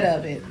ahead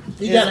of it.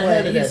 He got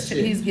ahead of that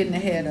shit. He's getting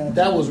ahead of it.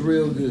 That was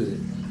real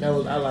good. I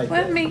like that.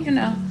 Well, I mean,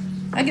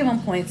 I give him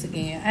points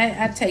again.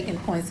 I taken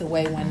points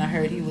away when I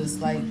heard he was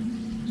like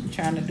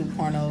trying to do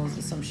pornos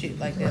or some shit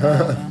like that. I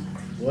don't know.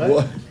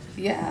 What?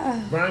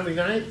 Yeah. Brian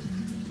McKnight?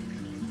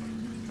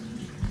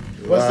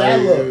 What's that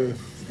look?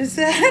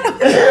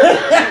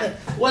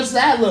 What's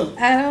that look?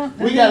 I don't.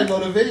 We gotta go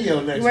to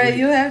video next week.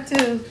 You have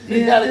to.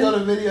 We gotta go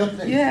to video next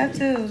week. You have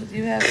to.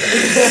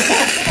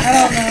 I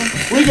don't know.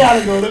 We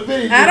gotta go to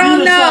video. I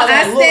don't know.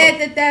 I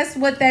said that's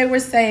what they were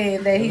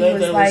saying. That he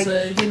was like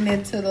getting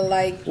into the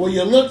like. Well,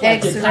 you look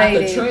like you caught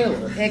the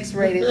trailer.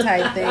 X-rated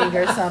type thing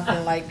or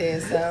something like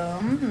that. So.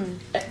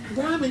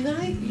 Brian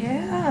McKnight?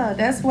 Yeah,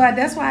 that's why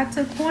I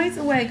took points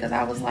away because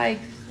I was like,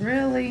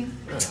 really,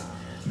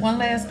 one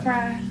last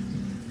cry.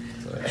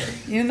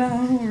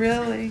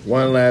 Really.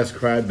 One last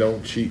cry,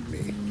 don't cheat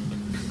me.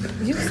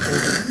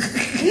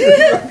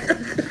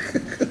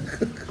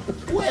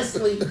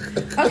 Wesley.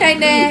 Okay,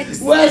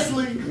 next.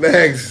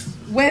 Next.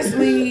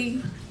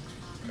 Wesley.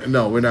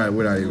 No, we're not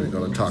even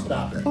going to talk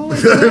about that. Who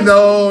is Wesley?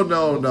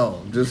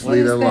 No. Just What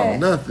leave it is alone.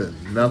 that?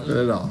 Nothing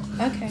at all.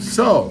 Okay.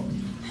 So,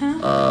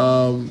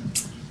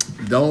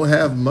 don't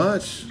have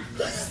much.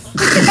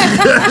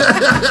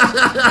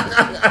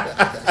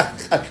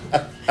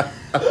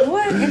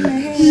 What in the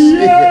hell?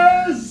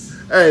 Yes.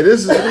 Hey,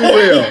 this is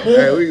real.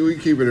 Hey, we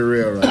keeping it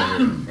real right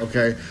here.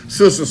 Okay,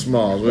 Sister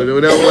Smalls. With all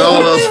We those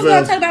was gonna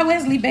films. talk about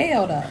Wesley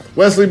Bell though.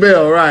 Wesley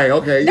Bell, right?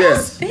 Okay, Don't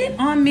yes. spit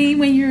on me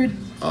when you're.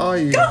 Oh,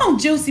 you. Go on,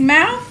 juicy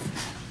mouth.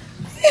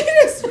 You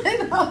just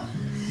spit on.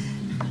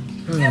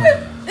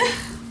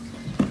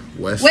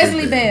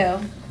 Wesley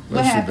Bell.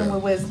 What happened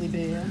with Wesley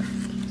Bell?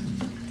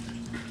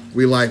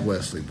 We like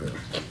Wesley Bell.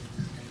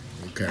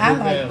 Okay. I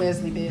like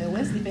Wesley Bell.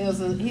 Wesley Bell's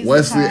he's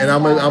Wesley, and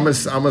I'm gonna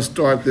gonna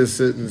start this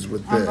sentence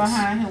with I'm this.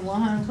 behind him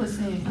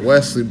 100%.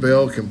 Wesley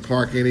Bell can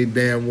park any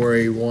damn where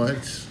he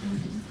wants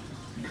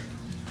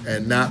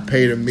and not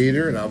pay the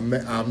meter, and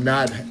I'm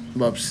not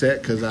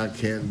upset because I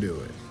can't do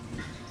it.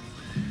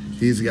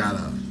 He's got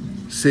a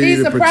city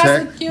He's to a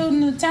protect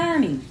prosecuting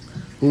attorney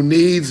who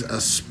needs a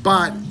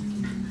spot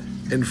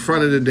in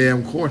front of the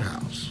damn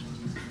courthouse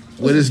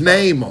with his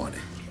name on it.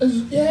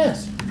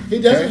 Yes. He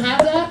doesn't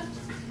have that?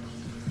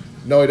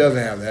 No, he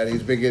doesn't have that.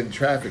 He's been getting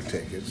traffic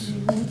tickets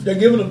They're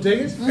giving him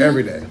tickets?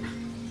 every day.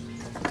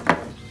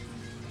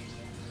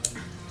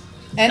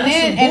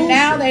 and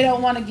now they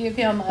don't want to give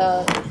him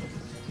a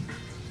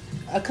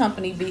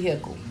company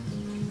vehicle.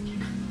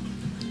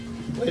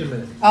 Wait a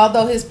minute.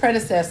 Although his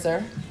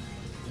predecessor,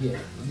 Yeah.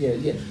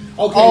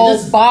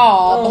 Okay,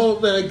 Bob. Oh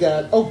my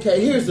God.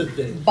 Okay, here's the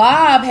thing.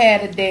 Bob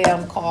had a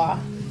damn car.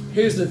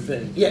 Here's the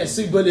thing. Yeah,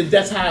 see, but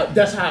that's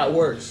how it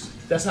works.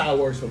 That's how it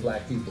works for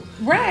black people.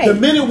 Right. The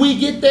minute we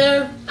get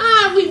there,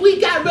 we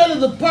got rid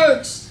of the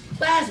perks.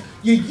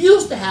 You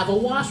used to have a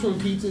washroom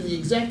key to the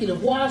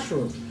executive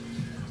washroom,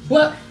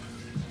 but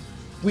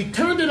we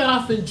turned it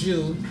off in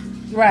June.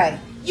 Right.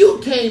 You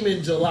came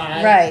in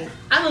July. Right.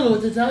 I don't know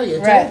what to tell you.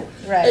 It's Right, over.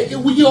 right.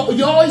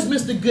 You always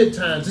miss the good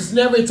times.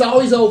 It's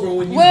always over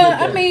when you Well, get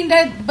there. I mean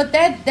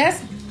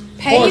that's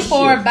paid Bullshit.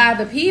 for by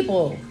the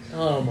people.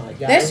 Oh my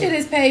God. That shit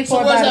is paid So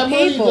for where's by that the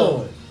money people.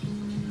 going?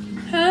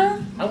 Huh?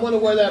 I wonder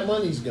where that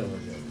money's going.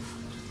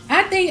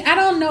 I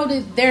don't know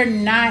that they're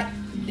not.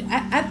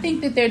 I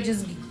think that they're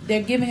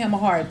giving him a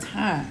hard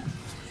time,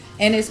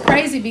 and it's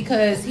crazy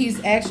because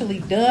he's actually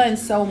done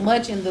so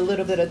much in the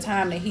little bit of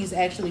time that he's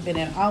actually been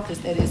in office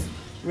that is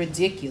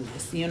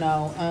ridiculous.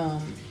 I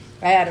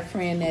had a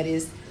friend that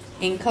is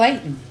in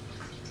Clayton,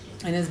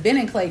 and has been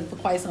in Clayton for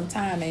quite some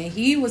time, and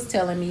he was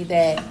telling me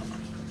that,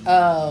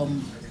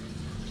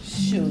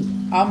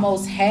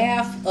 almost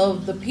half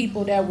of the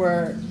people that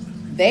were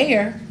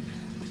there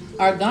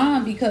are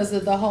gone because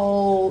of the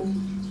whole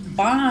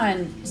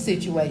bond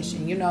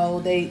situation, you know,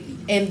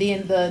 and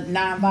then the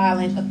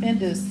nonviolent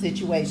offenders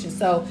situation.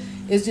 So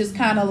it's just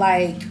kind of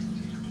like,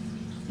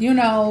 you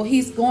know,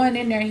 he's going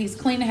in there, he's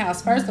cleaning the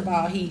house. First of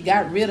all, he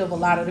got rid of a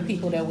lot of the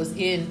people that was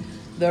in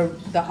the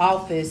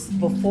office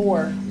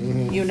before,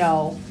 you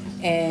know,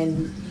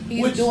 and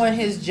he's doing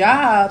his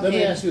job. Let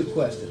me ask you a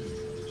question.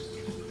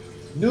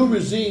 New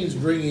regimes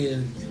bring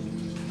in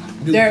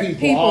new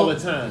people all the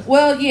time.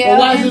 Well, yeah, but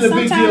why is and it a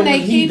big deal sometimes they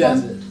when he keep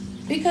does him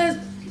it?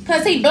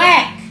 because he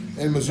black.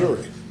 In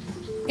Missouri.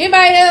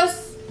 Anybody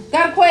else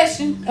got a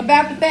question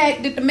about the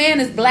fact that the man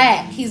is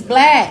black? He's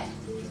black.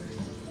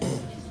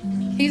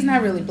 He's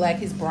not really black.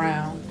 He's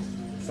brown.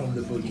 From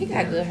the booty. He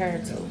got good hair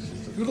too.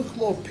 You look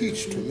more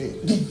peach to me.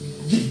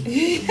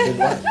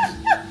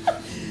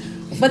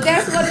 But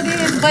that's what it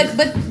is.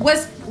 But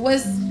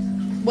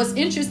what's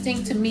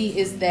interesting to me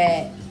is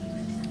that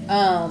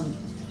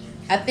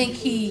I think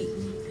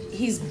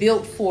he's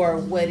built for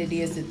what it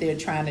is that they're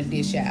trying to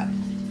dish out.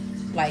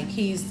 Like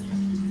he's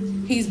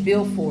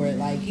built for it.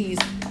 Like he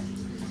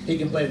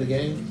can play the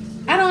game.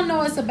 I don't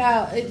know if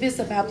it's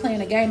about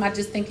playing a game. I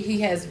just think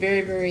he has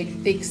very, very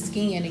thick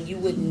skin, and you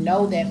wouldn't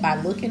know that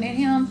by looking at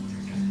him.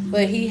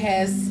 But he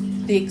has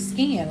thick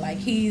skin. Like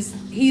he's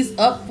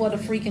up for the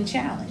freaking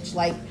challenge.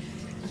 Like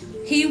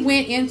he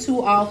went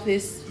into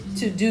office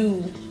to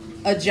do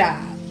a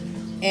job,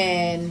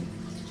 and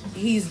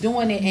he's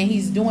doing it, and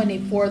he's doing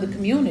it for the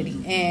community.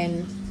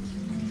 And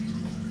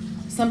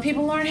some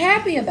people aren't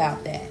happy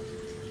about that.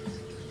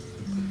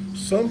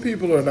 Some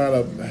people are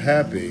not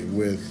happy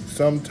with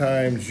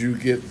sometimes you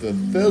get the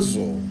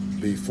thizzle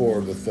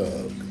before the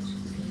thug.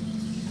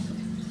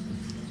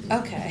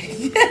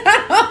 Okay.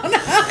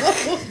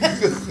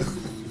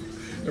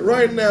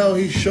 Right now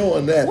he's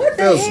showing that What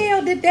the thizzle.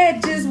 hell did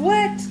that just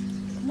what?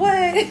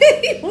 What?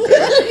 What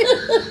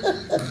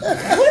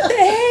the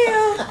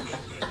hell?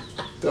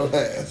 Don't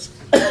ask.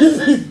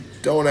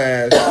 Don't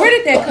ask. Where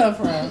did that come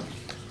from?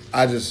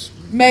 I just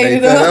Made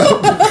it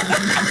up.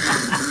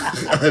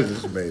 I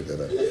just made that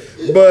up.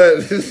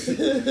 But,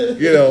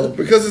 you know,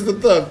 because it's the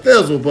thug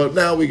thizzle, but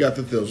now we got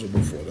the thizzle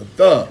before the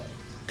thug.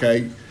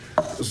 Okay?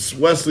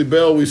 Wesley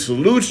Bell, we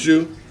salute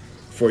you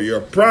for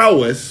your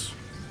prowess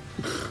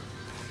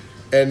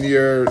and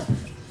your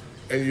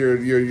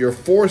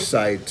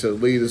foresight to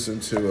lead us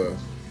into a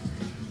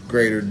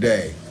greater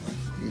day.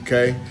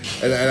 Okay?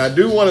 And I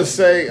do want to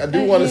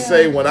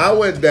say, when I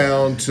went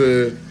down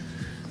to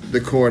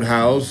the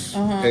courthouse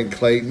in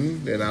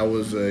Clayton, and I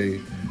was a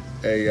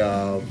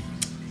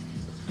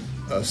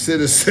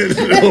citizen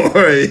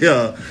or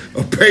a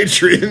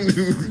patron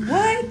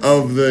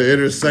of the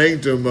inner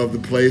sanctum of the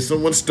place,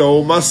 someone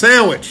stole my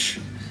sandwich.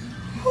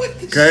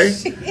 Okay,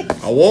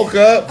 I woke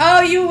up.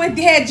 Oh, you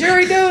had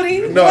jury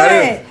duty? No, I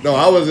didn't. No,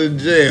 I was in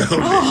jail.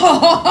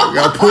 I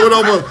got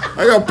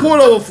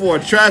pulled over for a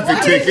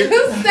traffic ticket.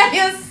 You say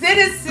a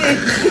citizen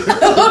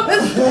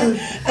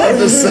of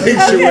the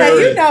sanctuary.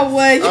 Okay, you know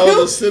what? I was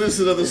a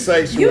citizen of the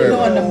sanctuary. You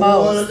doing the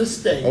most. One of the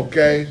state.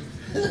 Okay,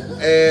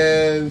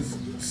 and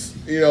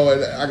you know,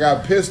 and I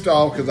got pissed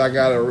off because I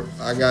got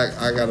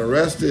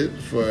arrested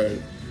for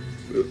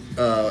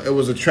it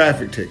was a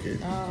traffic ticket.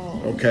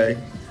 Oh. Okay,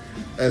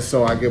 and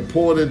so I get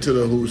pulled into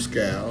the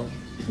hooscow,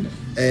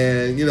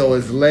 and you know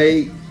it's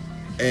late,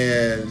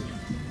 and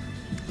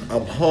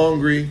I'm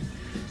hungry,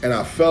 and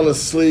I fell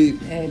asleep.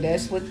 Hey,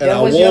 that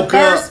was woke your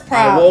first up,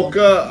 problem.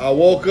 I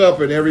woke up,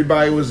 and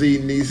everybody was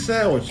eating these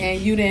sandwiches,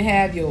 And you didn't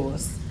have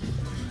yours.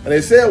 and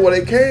they said, "Well,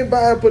 they came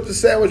by and put the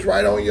sandwich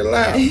right on your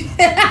lap."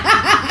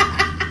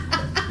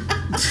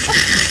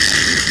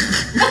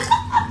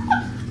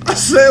 I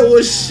said,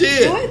 well,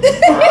 shit.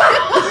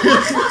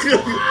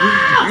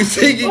 You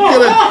think you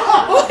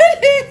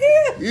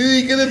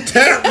could have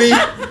tapped me?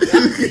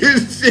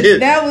 Shit.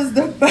 That was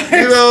the first.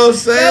 You know what I'm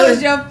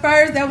saying?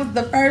 That was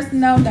the first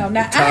no.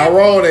 Now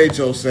Tyrone ate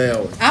your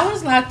sandwich. I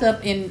was locked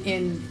up in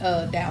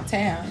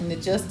downtown in the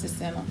Justice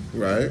Center.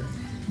 Right.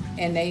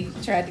 And they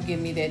tried to give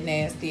me that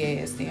nasty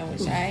ass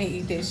sandwich. I ain't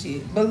eat that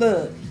shit. But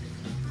look,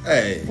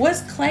 hey,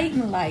 what's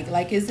Clayton like?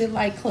 Like, is it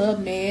like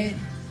Club Med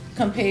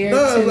compared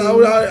to?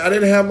 No, I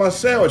didn't have my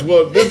sandwich.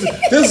 Well, this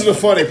is the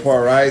funny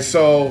part, right?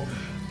 So,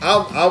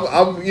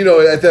 I'm you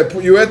know,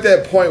 you're at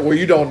that point where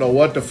you don't know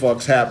what the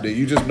fuck's happening.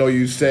 You just know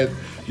you send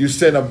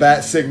a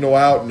bat signal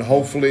out, and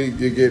hopefully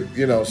you get,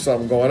 you know,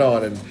 something going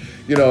on. And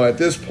you know, at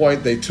this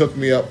point, they took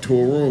me up to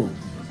a room.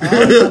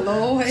 Oh,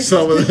 Lord. With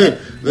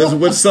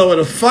some of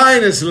the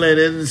finest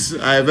linens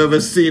I've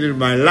ever seen in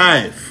my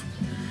life.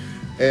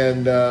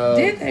 And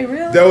did they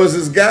really? There was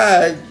this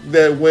guy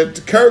that went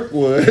to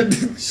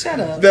Kirkwood. Shut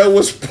up. That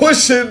was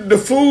pushing the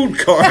food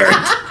cart,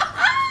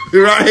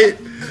 right?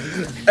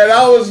 And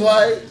I was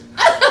like,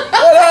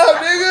 "What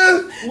up,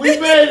 nigga? We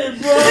made it,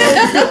 bro."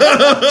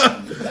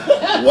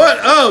 What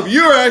up?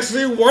 You're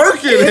actually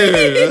working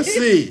here. I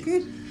see."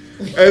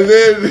 And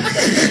then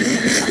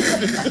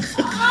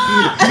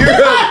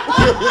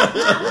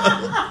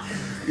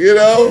you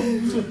know.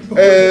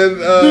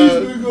 And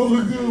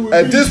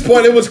at this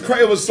point, it was so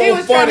he was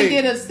funny. trying to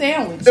get a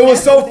sandwich. It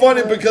was so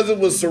funny because it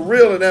was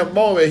surreal in that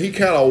moment. He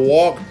kind of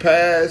walked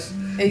past.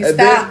 He and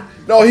stopped.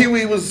 No, he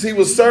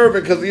was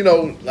serving because, you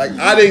know, like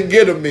I didn't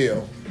get a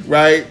meal,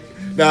 right?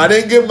 Now, I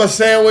didn't give him a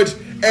sandwich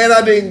and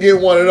I didn't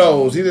get one of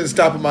those. He didn't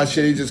stop at my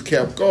shit. He just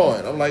kept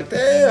going. I'm like,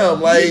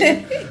 damn, like,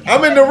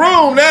 I'm in the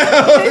room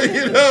now.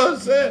 You know what I'm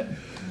saying?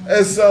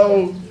 And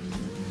so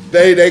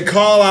they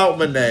call out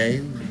my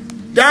name.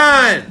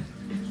 Don!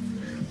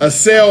 A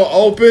cell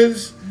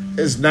opens.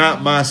 It's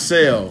not my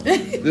cell.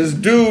 This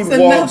dude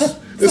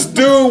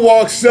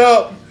walks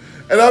up.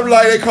 And I'm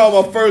like, they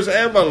call my first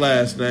and my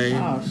last name.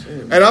 Oh,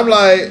 shit. And I'm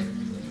like,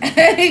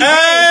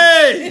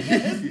 hey!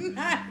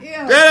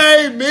 That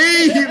ain't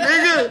me,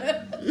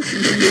 nigga.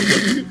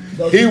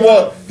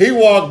 He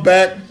walked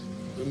back,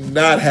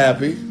 not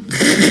happy,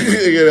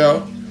 you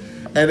know.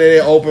 And then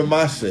they open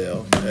my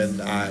cell, and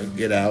I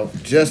get out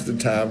just in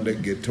time to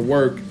get to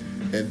work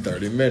in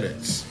 30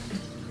 minutes.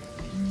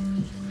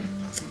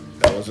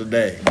 That was a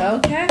day.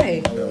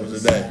 Okay. That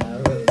was a day.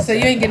 So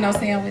you ain't get no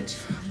sandwich?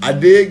 I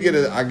did get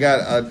You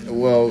got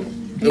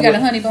a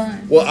honey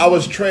bun? Well, I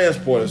was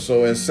transported.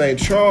 So in St.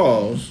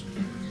 Charles,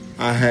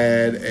 I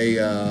had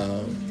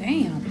a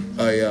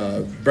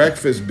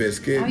breakfast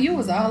biscuit. Oh, you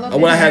was all up.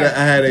 Well, I had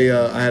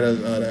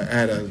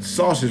a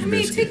sausage How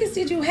many biscuit. tickets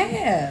did you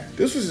have?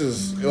 This was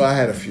just. Well, I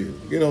had a few.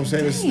 You know what I'm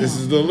saying? This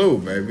is the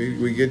Loop, baby.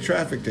 We get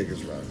traffic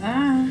tickets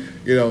right.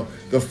 You know,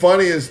 the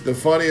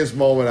funniest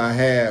moment I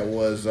had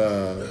was,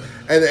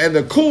 and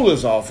the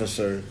coolest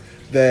officer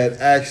that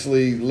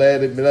actually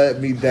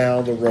led me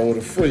down the road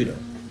of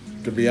freedom.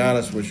 To be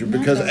honest with you,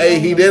 because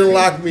he didn't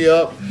lock me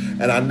up,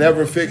 and I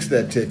never fixed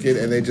that ticket,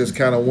 and they just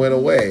kind of went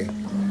away.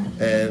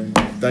 And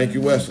thank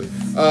you, Wesley. It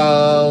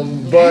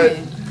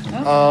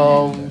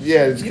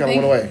just kind of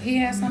went away. He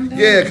had something.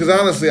 Yeah, because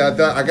honestly,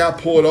 I got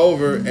pulled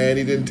over and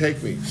he didn't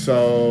take me,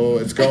 so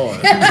it's gone.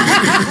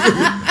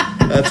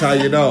 That's how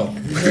you know.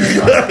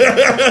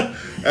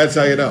 That's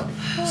how you know.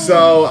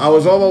 So I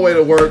was on my way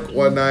to work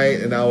one night,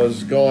 and I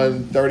was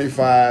going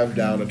 35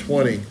 down to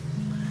 20.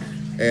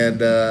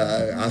 And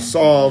I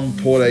saw him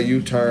pull that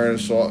U-turn.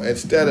 So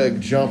instead of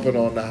jumping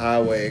on the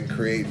highway and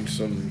creating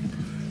some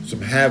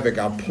havoc,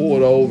 I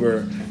pulled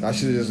over. I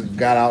should have just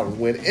got out and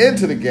went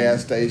into the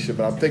gas station.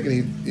 But I'm thinking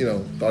he,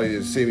 thought he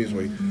didn't see me, so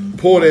he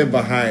pulled in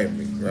behind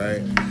me, right?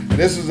 And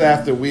this was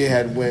after we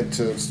had went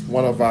to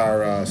one of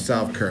our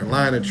South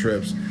Carolina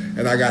trips,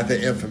 and I got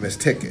the infamous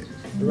ticket.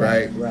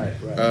 Right.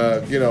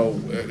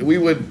 We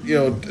would,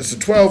 it's a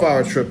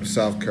 12-hour trip to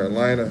South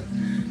Carolina,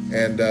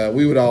 and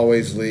we would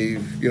always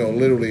leave,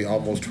 literally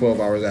almost 12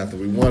 hours after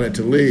we wanted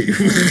to leave.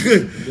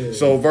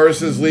 So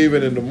versus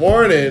leaving in the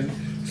morning,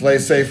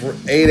 let's say for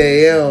 8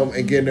 a.m.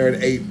 and getting there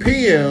at 8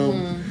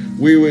 p.m.,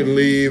 we would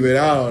leave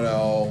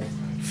at,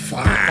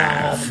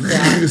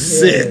 5,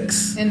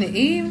 6. In the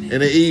evening? In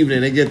the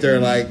evening. They get there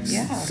like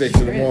 6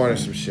 in the morning,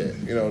 some shit.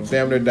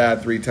 Damn near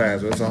died 3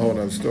 times. But that's a whole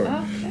other story.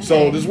 Okay.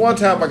 So this one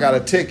time I got a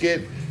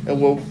ticket,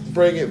 and we'll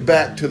bring it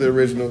back to the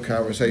original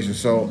conversation.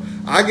 So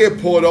I get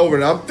pulled over,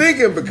 and I'm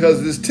thinking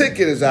because this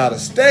ticket is out of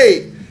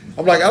state,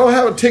 I'm like, I don't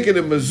have a ticket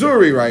in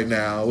Missouri right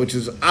now, which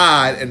is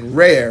odd and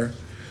rare,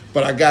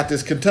 but I got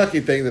this Kentucky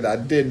thing that I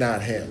did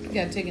not handle. You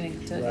got a ticket in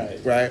Kentucky.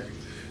 Right?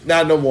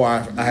 Not no more.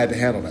 I had to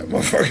handle that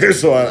motherfucker.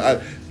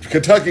 So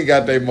Kentucky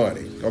got their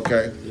money,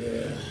 okay?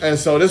 Yeah. And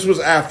so this was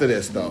after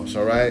this, though,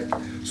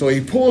 so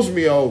he pulls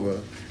me over,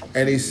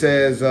 and he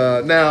says,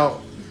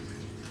 now,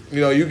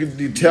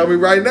 you tell me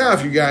right now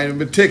if you got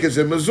any tickets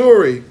in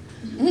Missouri,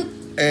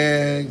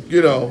 and,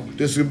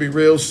 this would be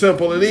real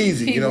simple and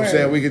easy. You know what I'm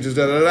saying? We could just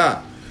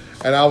da-da-da.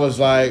 And I was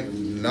like,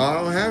 no, I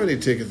don't have any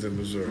tickets in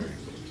Missouri.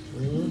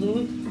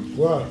 Mm-hmm.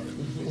 What?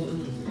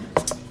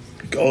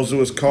 Goes to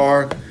his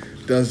car,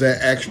 does that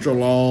extra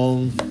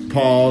long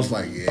pause,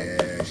 like,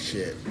 yeah,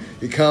 shit.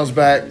 He comes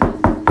back,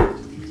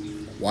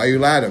 why you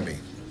lie to me?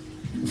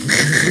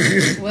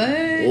 What?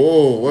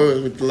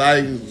 Oh,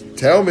 like,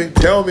 tell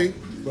me.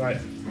 Right.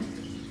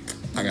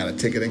 I got a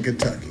ticket in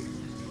Kentucky.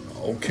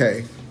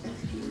 Okay.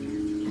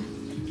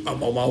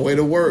 I'm on my way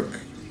to work.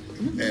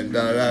 And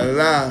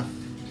da-da-da-da.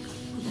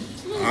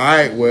 All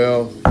right,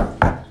 well,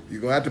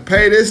 you're going to have to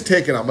pay this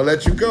ticket. I'm going to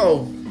let you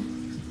go.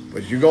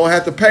 But you're going to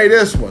have to pay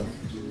this one.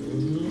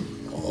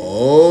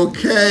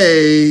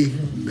 Okay.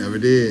 Never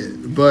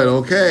did. But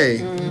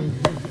okay.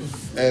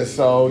 And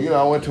so,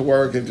 I went to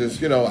work and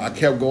just, I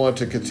kept going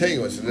to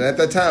continuance. And at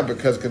that time,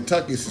 because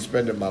Kentucky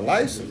suspended my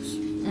license,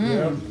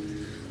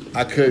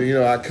 I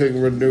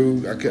couldn't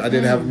renew. I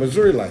didn't have a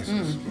Missouri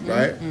license,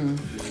 right?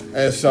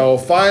 And so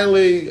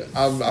finally,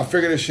 I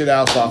figured this shit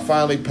out. So I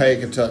finally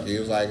paid Kentucky. It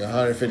was like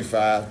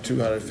 $155,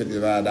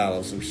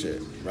 $255, some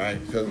shit, right?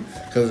 Because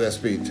of that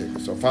speed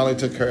ticket. So I finally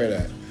took care of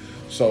that.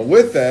 So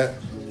with that,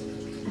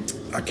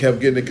 I kept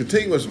getting the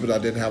continuous, but I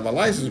didn't have my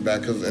license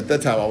back because at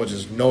that time I was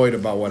just annoyed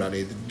about what I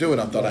needed to do, and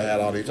I thought I had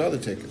all these other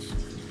tickets.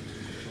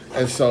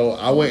 And so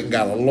I went and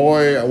got a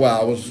lawyer. Well,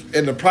 I was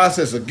in the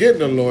process of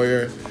getting a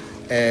lawyer,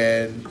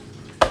 and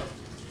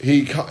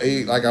he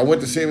I went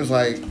to see him. He was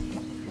like,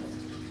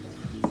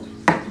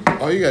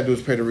 all you gotta do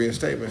is pay the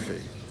reinstatement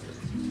fee.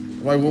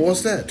 I'm like, well,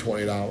 what's that?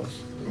 $20.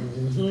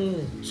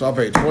 So I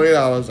paid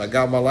 $20. I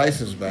got my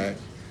license back.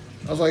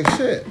 I was like,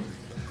 shit.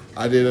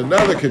 I did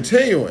another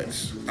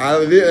continuance.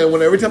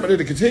 Every time I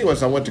did a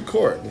continuance, I went to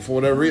court. For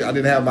whatever reason, I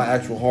didn't have my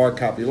actual hard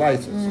copy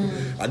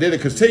license. I did a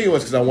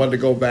continuance because I wanted to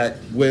go back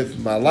with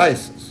my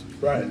license.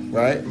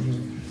 Right.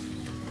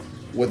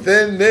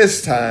 Within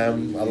this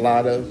time, a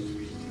lot of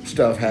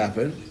stuff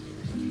happened.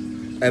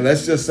 And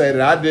let's just say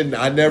that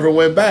I never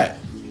went back.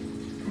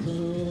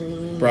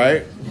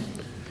 Right?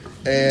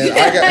 And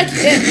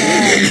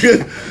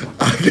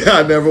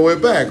I never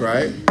went back,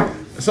 right?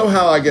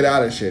 Somehow I get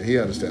out of shit. He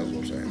understands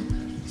what I'm saying.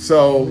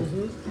 So,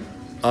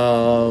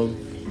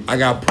 I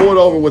got pulled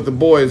over with the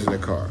boys in the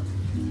car,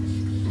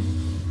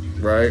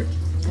 right?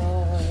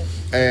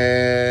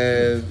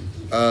 And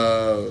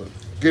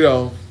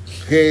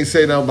he ain't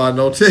say nothing about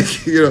no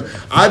ticket.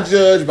 I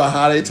judge by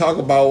how they talk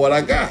about what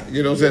I got.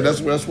 You know what I'm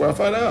saying? That's where I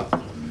find out.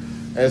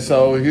 And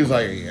so he was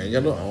like, I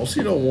don't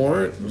see no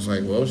warrant. I was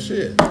like, well,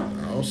 shit.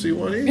 I don't see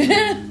one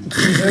either.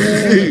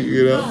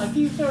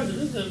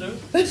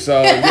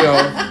 So,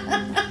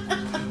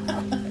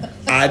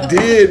 I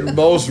did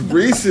most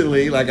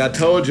recently, like I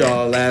told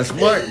y'all last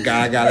month,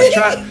 I got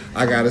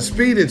a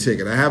speeding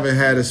ticket. I haven't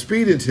had a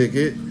speeding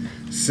ticket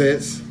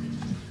since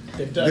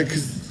the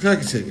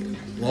Kentucky ticket.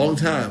 Long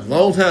time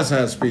since I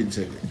had a speeding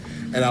ticket.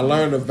 And I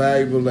learned a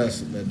valuable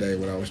lesson that day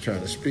when I was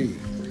trying to speed.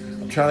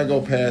 I'm trying to go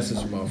past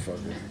this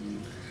motherfucker.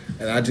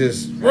 And I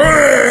just,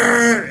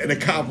 and the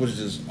cop was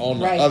just on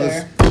the other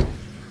side.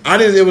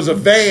 It was a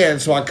van,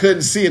 so I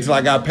couldn't see it until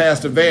I got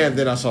past the van,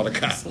 then I saw the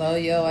cop. Slow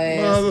your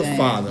ass Mother down.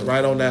 father,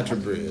 right on Natural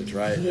Bridge,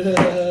 right?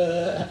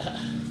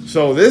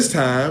 So this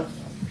time,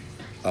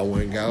 I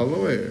went and got a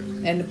lawyer.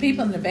 And the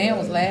people in the van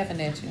was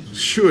laughing at you.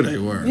 Sure they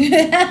were.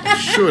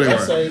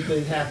 That same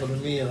thing happened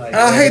to me. And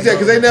I hate that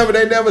because they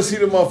never see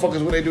the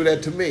motherfuckers when they do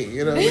that to me.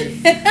 You know what I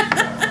mean?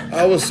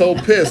 I was so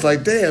pissed.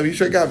 Like, damn, you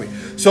straight got me.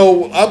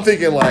 So I'm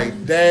thinking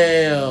like,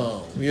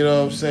 damn, you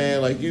know what I'm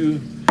saying? Like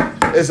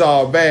it's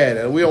all bad,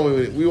 and we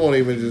won't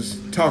even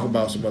just talk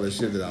about some other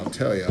shit that I'll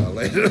tell y'all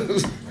later.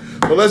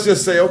 But let's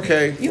just say,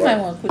 okay. You might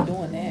want to quit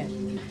doing that.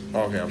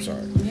 Okay, I'm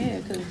sorry. Yeah,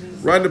 because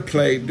run the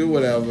plate, do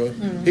whatever.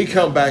 Mm-hmm. He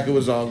come back, it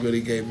was all good. He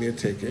gave me a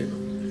ticket,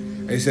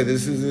 and he said,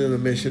 "This isn't an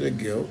admission of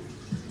guilt,"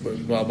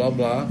 but blah blah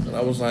blah. And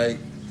I was like,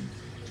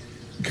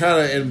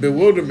 kind of in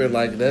bewilderment,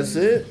 like that's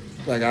it,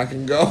 like I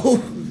can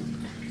go,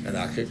 and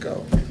I could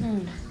go.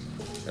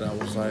 And I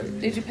was like,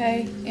 did you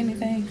pay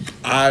anything?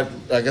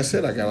 Like I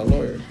said, I got a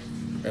lawyer.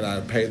 And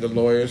I paid the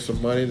lawyer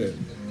some money to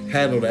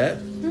handle that.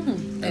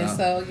 Mm-hmm. And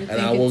so you think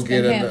I will it's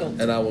been handled?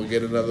 And I will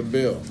get another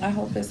bill. I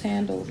hope it's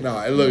handled.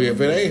 No, look,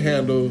 if it ain't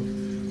handled,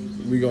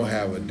 we're going to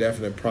have a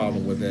definite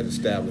problem with that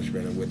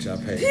establishment in which I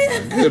paid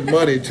good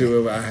money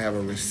to if I have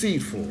a receipt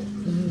for.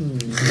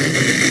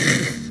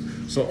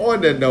 So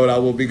on that note, I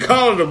will be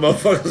calling the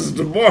motherfuckers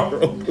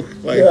tomorrow.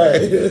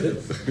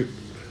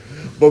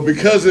 But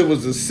because it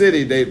was a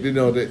city,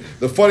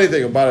 the funny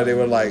thing about it, they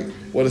were like,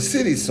 well, the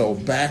city's so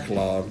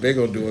backlogged, they're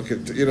going to do it,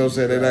 you know what I'm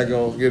saying? They're not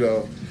going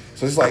to,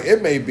 So it's like,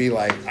 it may be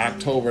like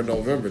October,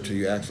 November till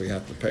you actually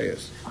have to pay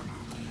us.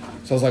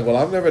 So I was like, well,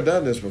 I've never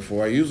done this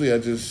before. I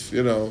just,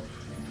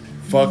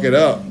 fuck it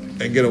up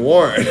and get a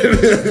warrant. Trying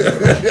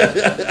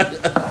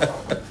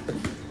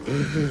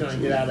to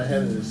get out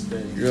ahead of this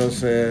thing. You know what I'm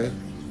saying?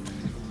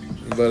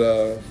 But,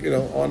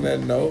 on that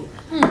note,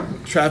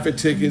 traffic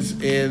tickets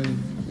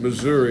in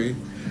Missouri.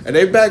 And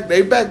they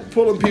back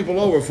pulling people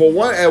over.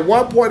 At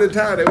one point in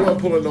time, they weren't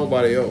pulling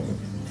nobody over.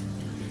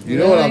 You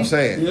know what I'm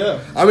saying?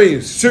 Yeah. I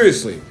mean,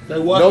 seriously.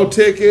 No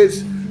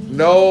tickets,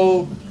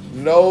 no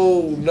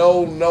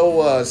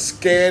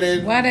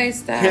scanning. Why they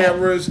stop?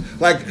 Cameras.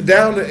 Like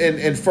down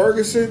in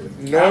Ferguson,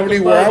 normally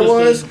where I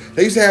was,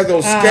 they used to have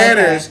those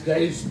scanners.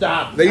 Okay. They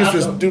stopped. They used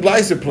to do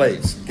license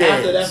plates.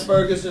 After that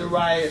Ferguson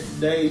riot,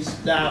 they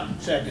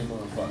stopped checking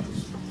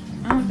motherfuckers.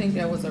 I don't think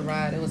that was a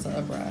riot. It was an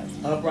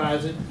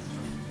uprising.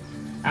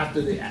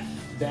 After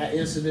that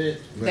incident,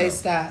 they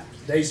stopped.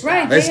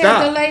 Right, they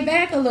had to lay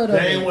back a little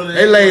bit.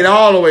 They laid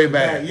all the way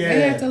back. Yeah.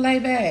 They had to lay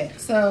back.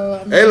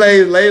 So they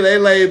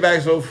laid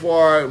back so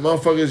far.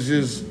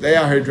 Motherfuckers they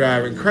out here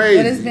driving crazy.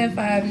 But it's been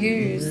 5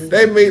 years.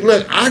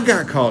 Look, I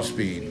got caught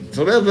speeding,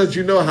 so that lets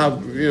you know how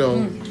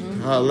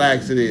how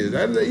lax it is.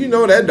 That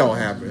don't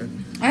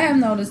happen. I have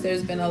noticed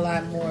there's been a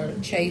lot more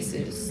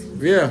chases.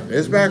 Yeah,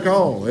 it's back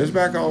on. It's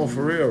back on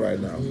for real right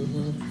now.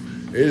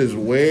 Mm-hmm. It is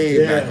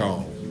way back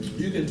on.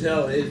 You can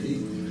tell it.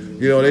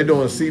 They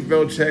doing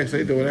seatbelt checks.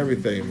 They doing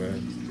everything,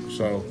 man.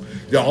 So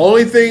the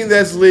only thing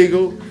that's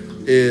legal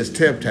is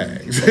temp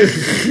tags.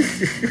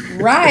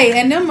 Right,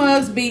 and them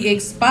mugs be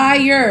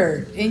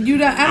expired, and you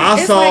don't.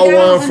 I saw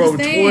one from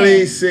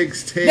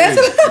 2016. That's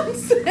what I'm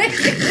saying.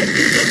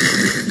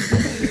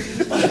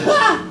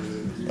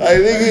 Like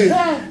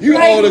nigga, you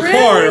own a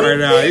car right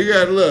now. You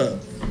gotta look.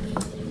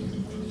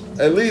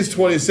 At least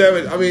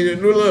 27. I mean,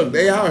 look,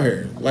 they out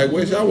here. Like,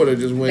 wish I would have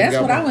just went.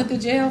 That's what I went to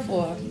jail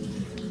for.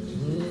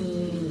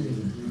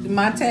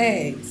 My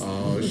tags.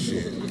 Oh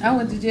shit. I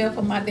went to jail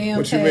for my damn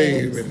What you mean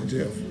you tags. went to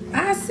jail?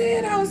 I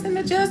said I was in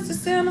the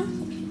Justice Center.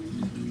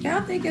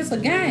 Y'all think it's a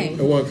game?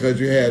 It wasn't because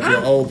you had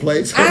your old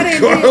plates on I the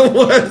didn't car.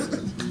 Was?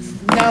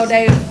 No,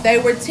 they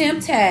were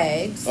temp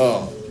tags,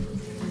 Oh.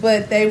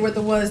 but they were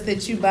the ones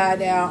that you buy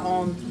down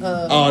on.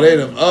 Oh, they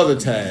them other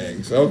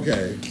tags.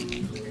 Okay.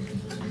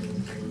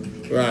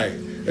 Right.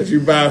 That you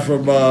buy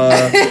from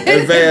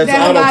Advanced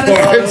Down Auto by the-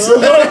 Parts.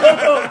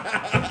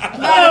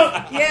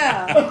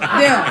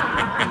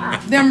 Yeah,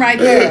 them right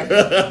there.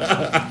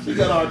 She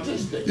got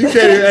artistic. you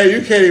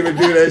can't even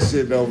do that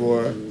shit no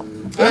more.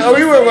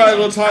 We were right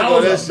to talk I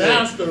about that was a shit.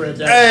 master at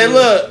that. Hey, shit.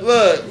 look.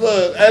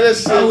 And that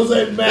shit. I was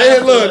a They master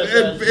had, look, at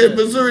that in shit.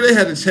 Missouri, they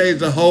had to change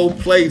the whole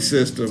plate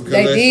system. 'cause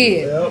They that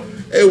did. Yep.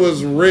 shit- it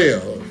was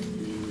real.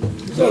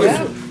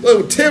 Yeah.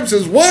 Look, tips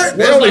is what?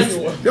 They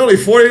only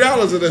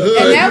 $40 in the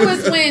hood. And that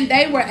was when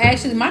they were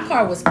actually. My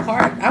car was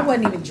parked. I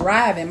wasn't even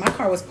driving. My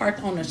car was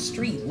parked on the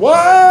street. What?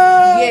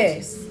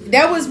 Yes,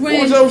 that was when.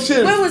 What was your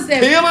shit? What was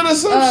that? Peeling or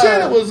some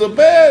shit? It was a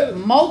bad.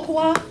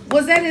 Moqua?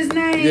 Was that his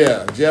name?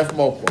 Yeah, Jeff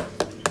Moqua.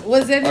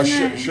 Was that Or his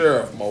name?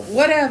 Sheriff Moqua.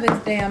 Whatever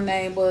his damn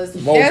name was.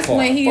 Mopar. That's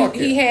when Fuck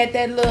he it. had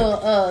that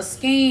little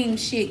scheme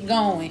shit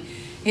going.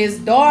 His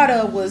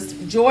daughter was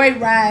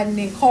joyriding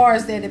in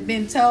cars that had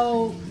been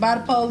towed by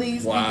the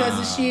police because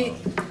of shit.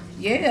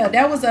 Yeah,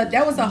 that was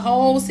a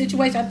whole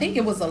situation. I think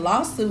it was a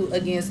lawsuit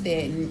against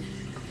that, and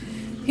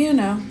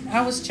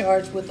I was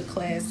charged with a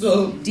class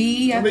So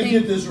D. I let me think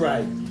get this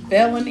right.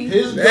 felony.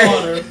 His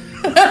daughter.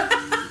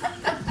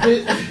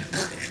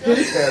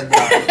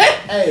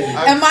 Hey,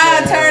 And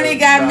my attorney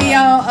got me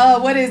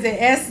on what is it,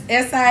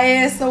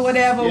 SIS or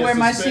whatever, where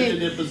my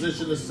suspended shit. in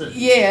position of sentence.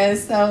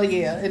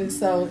 Yeah, and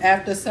so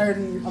after a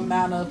certain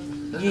amount of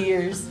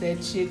years,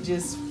 that shit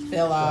just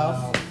fell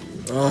off.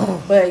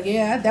 Oh. But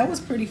yeah, that was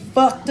pretty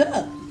fucked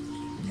up.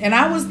 And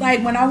I was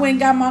like, when I went and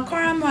got my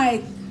car, I'm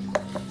like,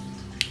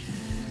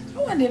 I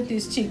wonder if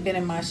this chick been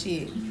in my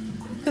shit.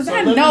 Because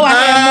I know I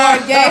had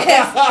more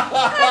gas.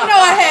 I know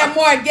I had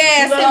more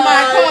gas in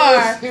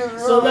my car.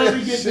 So let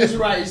me get this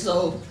right.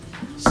 So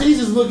she's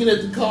just looking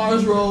at the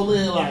cars roll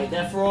in like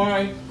that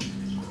Ferrari.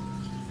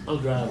 I'm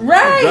driving.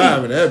 Right.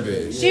 Driving that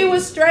bitch. She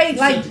was straight,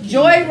 like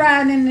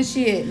joyriding in the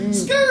shit.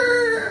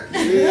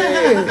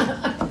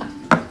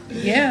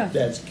 Yeah.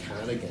 That's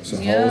kind of It's a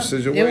gay. whole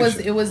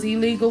situation. It was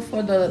illegal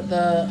for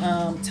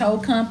the tow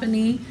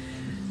company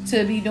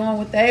to be doing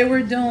what they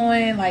were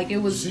doing. Like it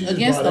was She just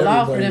against the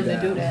brought law for them to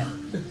everybody do that. down.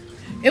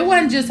 It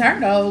wasn't just her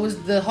though. It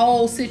was the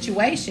whole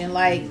situation.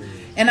 Like,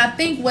 and I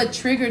think what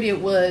triggered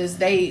it was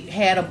they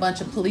had a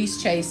bunch of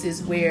police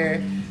chases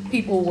where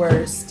people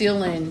were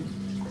stealing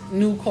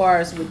new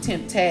cars with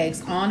temp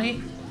tags on it.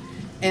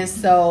 And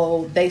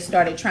so they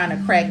started trying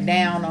to crack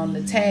down on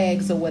the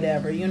tags or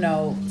whatever,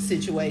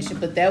 situation.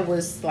 But that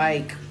was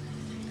like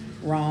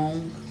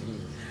wrong.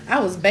 I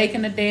was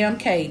baking a damn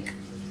cake.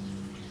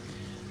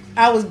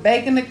 I was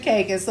baking the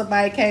cake and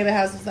somebody came in the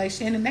house and was like,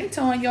 Shannon, they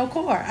towing your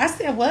car. I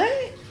said, what?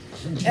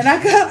 And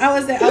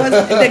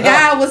the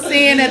guy I was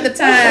seeing at the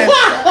time,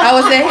 I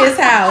was at his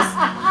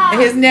house.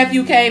 And his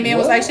nephew came in and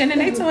was like, Shannon,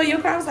 they towing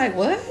your car. I was like,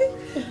 what?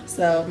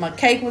 So my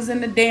cake was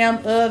in the damn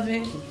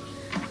oven.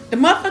 The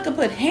motherfucker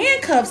put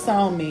handcuffs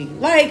on me.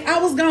 Like, I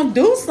was going to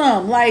do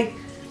something. Like,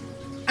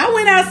 I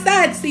went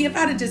outside to see if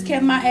I'd have just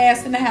kept my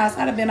ass in the house.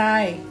 I'd have been all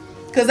right.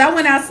 Because I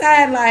went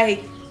outside like,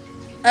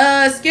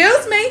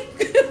 excuse me?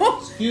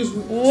 Excuse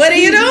me. What are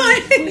you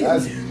doing?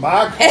 That's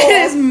my car.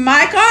 It's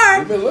my car.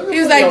 You've been looking He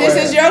was for like, your this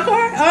ass. is your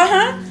car?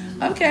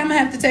 Uh-huh. Okay, I'm going to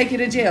have to take you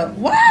to jail.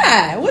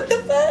 Why? What the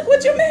fuck?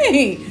 What you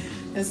mean?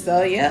 And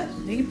so, yeah,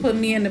 he put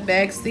me in the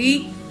back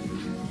seat.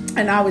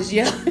 And I was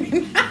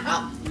yelling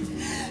out.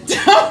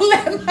 Don't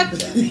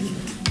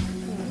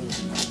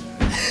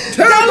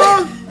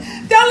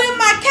let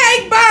my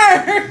cake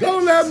burn.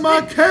 Don't let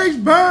my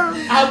cake burn.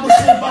 I will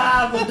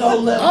survive, but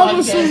don't let I my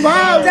will cake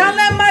survive. burn. Don't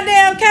let my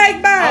damn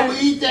cake I burn. will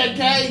eat that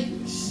cake.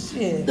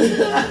 Shit.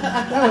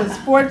 That was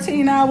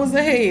 14 hours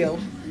of hell.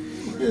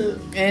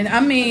 And I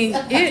mean,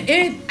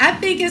 I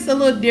think it's a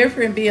little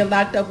different being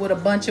locked up with a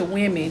bunch of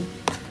women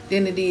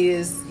than it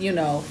is,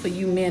 for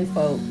you men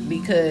folk,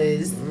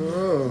 because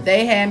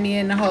they had me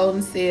in the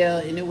holding cell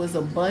and it was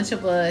a bunch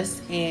of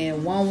us,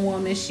 and one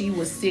woman, she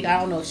was sick. I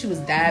don't know if she was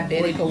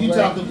diabetic or You what.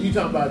 talking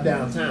about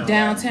downtown?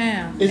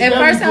 Downtown. It's At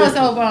very first I was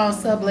different. over on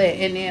Sublet,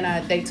 and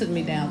then they took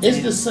me downtown.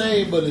 It's the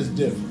same, but it's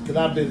different. Because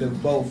I've been in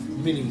both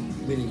many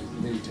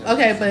times.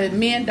 Okay, but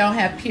men don't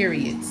have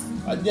periods.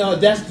 No,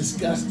 that's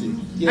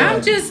disgusting. Yeah.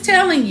 I'm just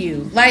telling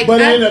you. Like,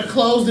 But in a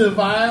closed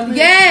environment?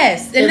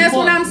 yes, and In that's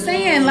what I'm part-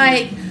 saying.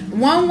 Like,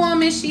 one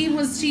woman, she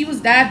was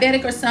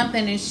diabetic or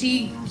something, and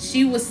she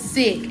was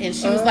sick, and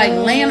she was like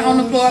laying on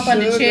the floor up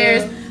under sugar.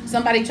 chairs.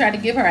 Somebody tried to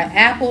give her an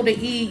apple to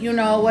eat,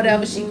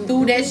 whatever. She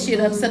threw that shit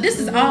up. So this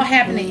is all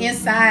happening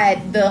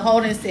inside the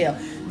holding cell.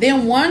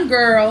 Then one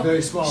girl,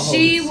 Very small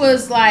she holding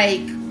was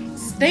like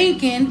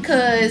thinking,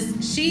 because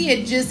she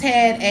had just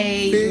had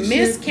a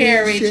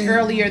miscarriage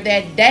earlier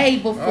that day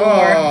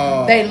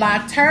before they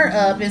locked her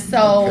up, and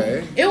so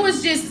it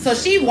was just so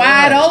she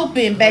wide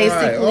open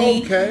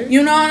basically.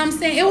 You know what I'm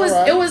saying? It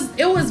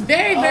was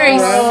very very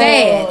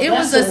sad. It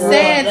was a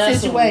sad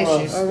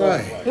situation.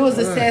 It was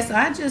a sad. So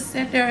I just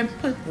sat there and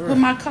put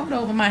my coat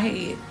over my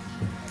head.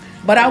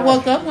 But I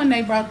woke up when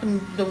they brought them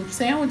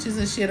sandwiches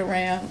and shit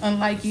around.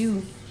 Unlike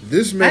you.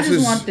 This message, I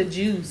just want the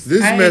juice.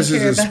 This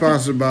message is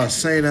sponsored by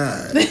St.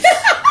 Ives.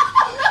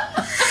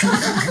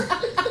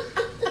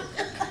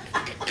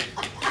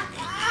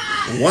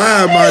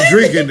 Why am I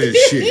drinking this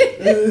shit?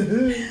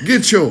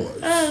 Get yours.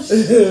 Oh,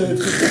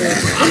 stupid.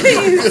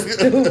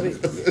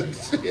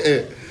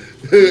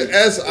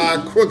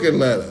 S.I. Crooked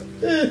Letter.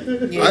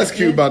 Ice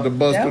Cube about to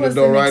bust through the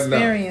door right now. That was an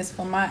experience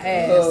for my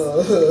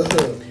ass.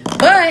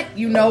 But,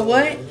 you know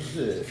what?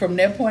 From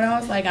that point on, I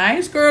was like, I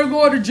ain't scared of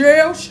going to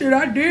jail. Shit,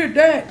 I did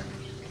that.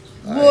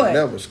 Boy,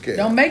 never scared.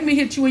 Don't make me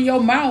hit you in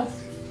your mouth.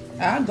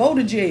 I'll go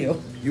to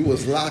jail. You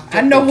was locked up.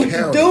 I know what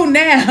to do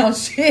now.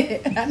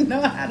 Shit, I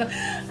know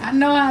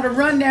how to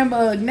run that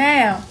mug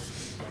now.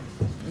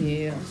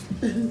 Yeah.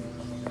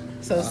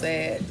 So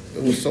sad.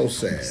 It was so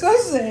sad. So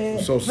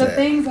sad. So sad. The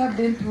things I've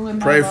been through in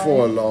my life. Pray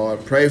for,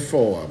 Lord. Pray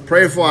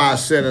for our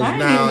sinners now. I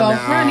ain't even gonna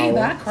front either.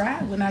 I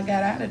cried when I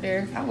got out of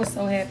there. I was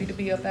so happy to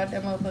be up out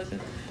that motherfucker.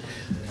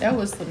 That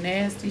was some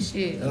nasty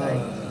shit.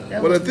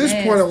 Well, at this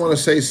point, I want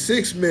to say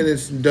 6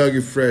 minutes and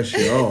Dougie Fresh,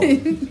 you're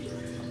on.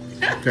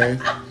 Okay?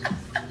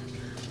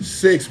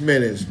 6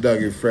 minutes,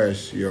 Dougie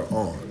Fresh, you're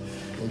on.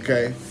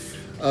 Okay?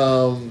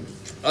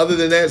 Other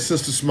than that,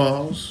 Sister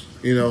Smalls,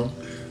 you know,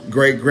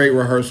 great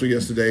rehearsal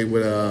yesterday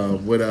with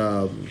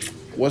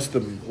what's the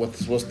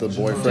boyfriend's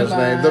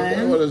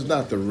name? Well, it's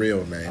not the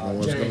real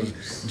name.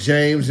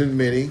 James and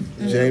Minnie.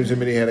 Mm-hmm. James and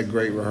Minnie had a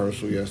great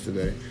rehearsal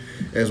yesterday.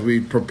 As we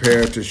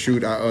prepared to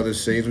shoot our other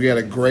scenes, we had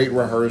a great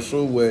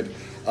rehearsal with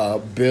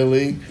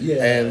Billy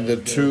and the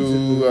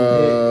two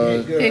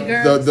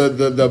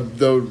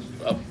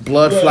the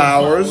Blood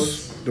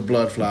Flowers. The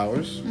Blood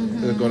Flowers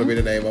is going to be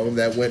the name of them.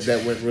 That went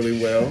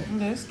really well.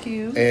 That's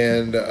cute.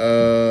 And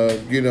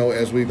you know,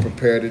 as we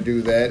prepare to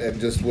do that, and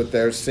just with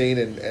their scene,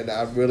 and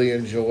I really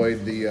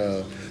enjoyed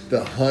the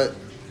hunt,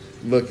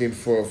 looking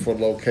for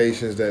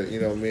locations that,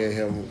 you know, me and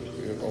him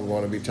are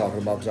going to be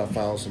talking about, because I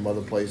found some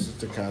other places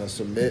to kind of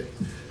submit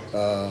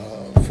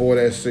for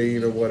that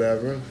scene or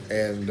whatever.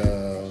 And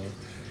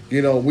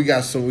you know, we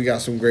got some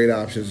great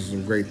options and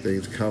some great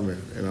things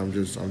coming, and I'm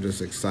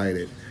just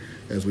excited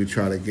as we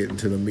try to get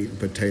into the meat and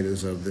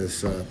potatoes of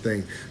this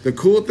thing. The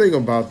cool thing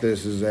about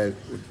this is that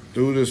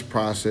through this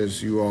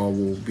process, you all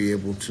will be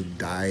able to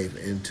dive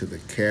into the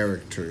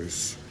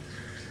characters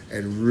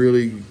and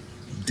really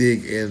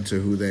dig into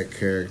who that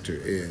character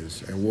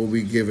is. And we'll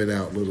be giving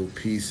out little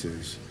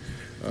pieces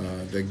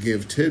that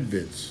give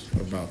tidbits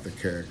about the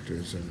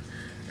characters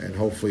and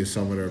hopefully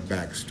some of their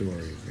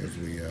backstory as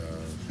we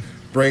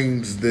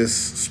brings this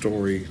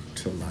story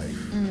to life.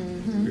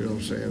 Mm-hmm. You know what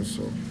I'm saying?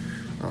 So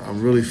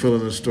I'm really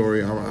feeling the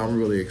story. I'm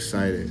really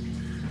excited.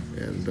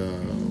 And,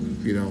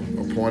 you know,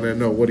 upon that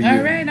note, what do you...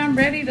 All right, I'm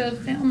ready to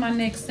film my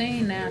next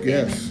scene now.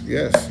 Yes.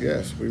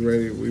 We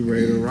ready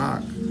to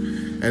rock.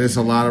 And it's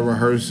a lot of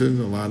rehearsing,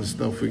 a lot of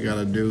stuff we got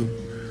to do.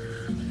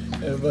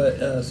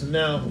 But so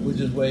now we're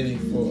just waiting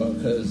for,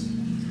 because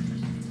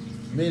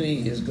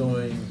Minnie is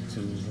going to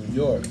New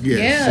York.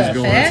 Yes, she's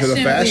going to the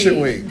Fashion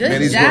Week.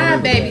 Good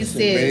job, baby sis.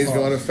 Minnie's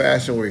going to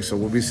Fashion Week, so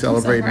we'll be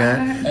celebrating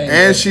that.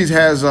 And she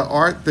has an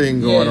art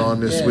thing going on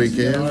this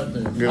weekend.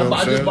 You know what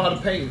I'm saying? I just bought a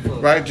painting for her.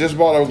 Right, just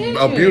bought a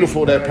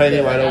beautiful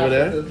painting right over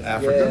there,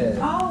 Africa.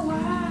 Oh,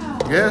 wow.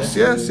 Yes.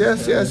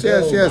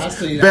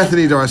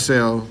 Bethany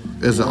Darcell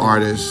is an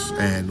artist,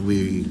 and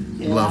we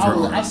love her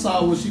art. I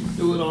saw when she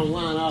threw it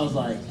online. I was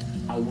like,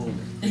 I want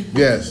it.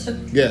 Yes.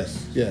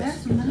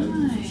 That's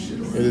nice.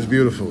 It is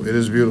beautiful.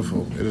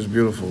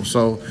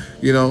 So,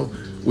 you know,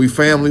 we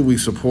family, we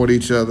support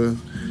each other,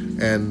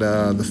 and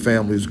the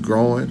family's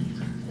growing.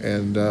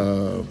 And,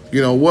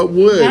 you know, what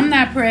would... I'm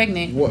not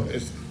pregnant.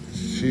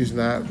 She's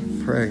not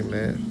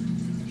pregnant.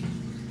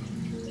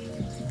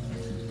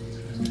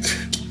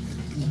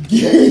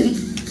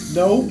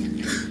 No.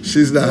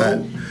 She's not.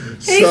 No.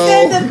 He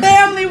said the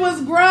family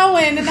was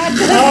growing, and I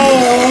just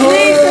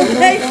need to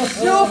make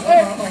sure.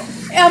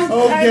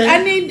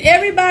 I need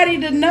everybody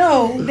to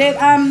know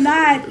that I'm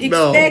not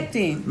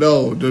expecting.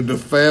 No, the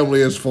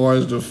family, as far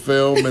as the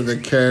film and the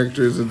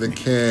characters and the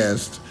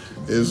cast,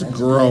 is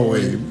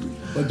growing.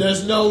 But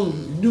there's no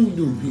new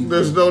people.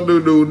 There's no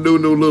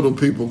new little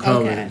people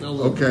coming.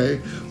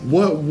 Okay.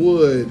 What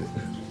would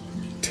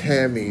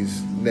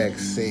Tammy's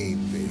next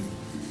scene be?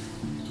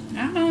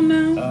 I don't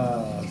know.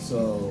 I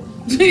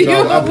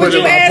put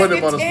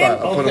him on the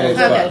spot.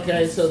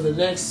 Okay, so the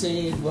next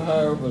scene for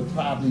her would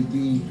probably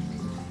be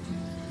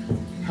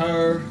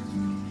her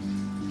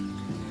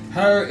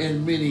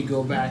and Minnie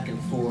go back and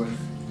forth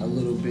a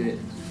little bit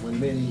when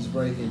Minnie's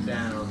breaking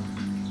down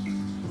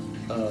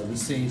the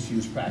scene she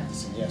was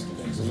practicing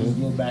yesterday. So there's a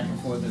little back and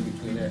forth in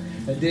between that.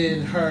 And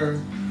then her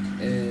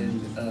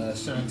and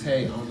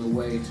Shantae on the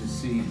way to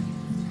see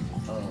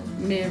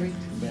Mary.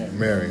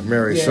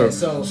 Mary. Yeah,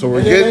 So so we're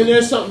and getting.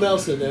 there's something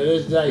else in there.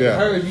 There's like Yeah.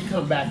 her, you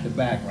come back to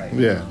back right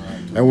Yeah, now.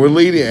 and we're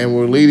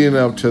leading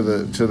up to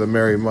the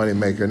Mary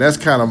Moneymaker, and that's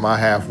kind of my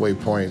halfway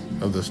point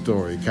of the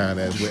story, kind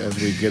of as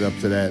we get up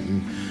to that,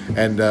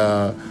 and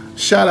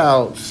shout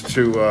outs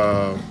to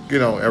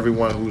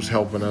everyone who's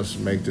helping us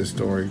make this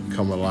story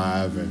come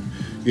alive,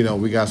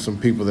 and we got some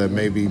people that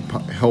may be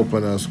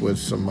helping us with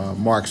some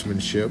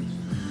marksmanship,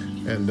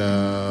 and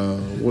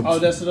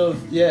That's another.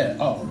 Yeah.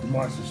 Oh, the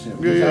marksmanship. Yeah,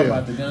 We yeah, talk yeah.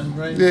 about the gun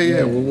range.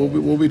 yeah.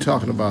 We'll be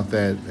talking about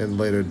that in a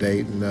later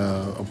date, and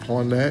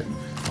upon that,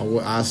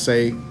 I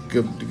say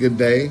good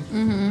day.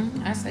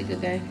 I say good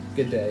day.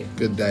 Good day.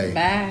 Good day.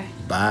 Bye.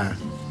 Bye.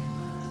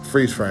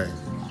 Freeze frame.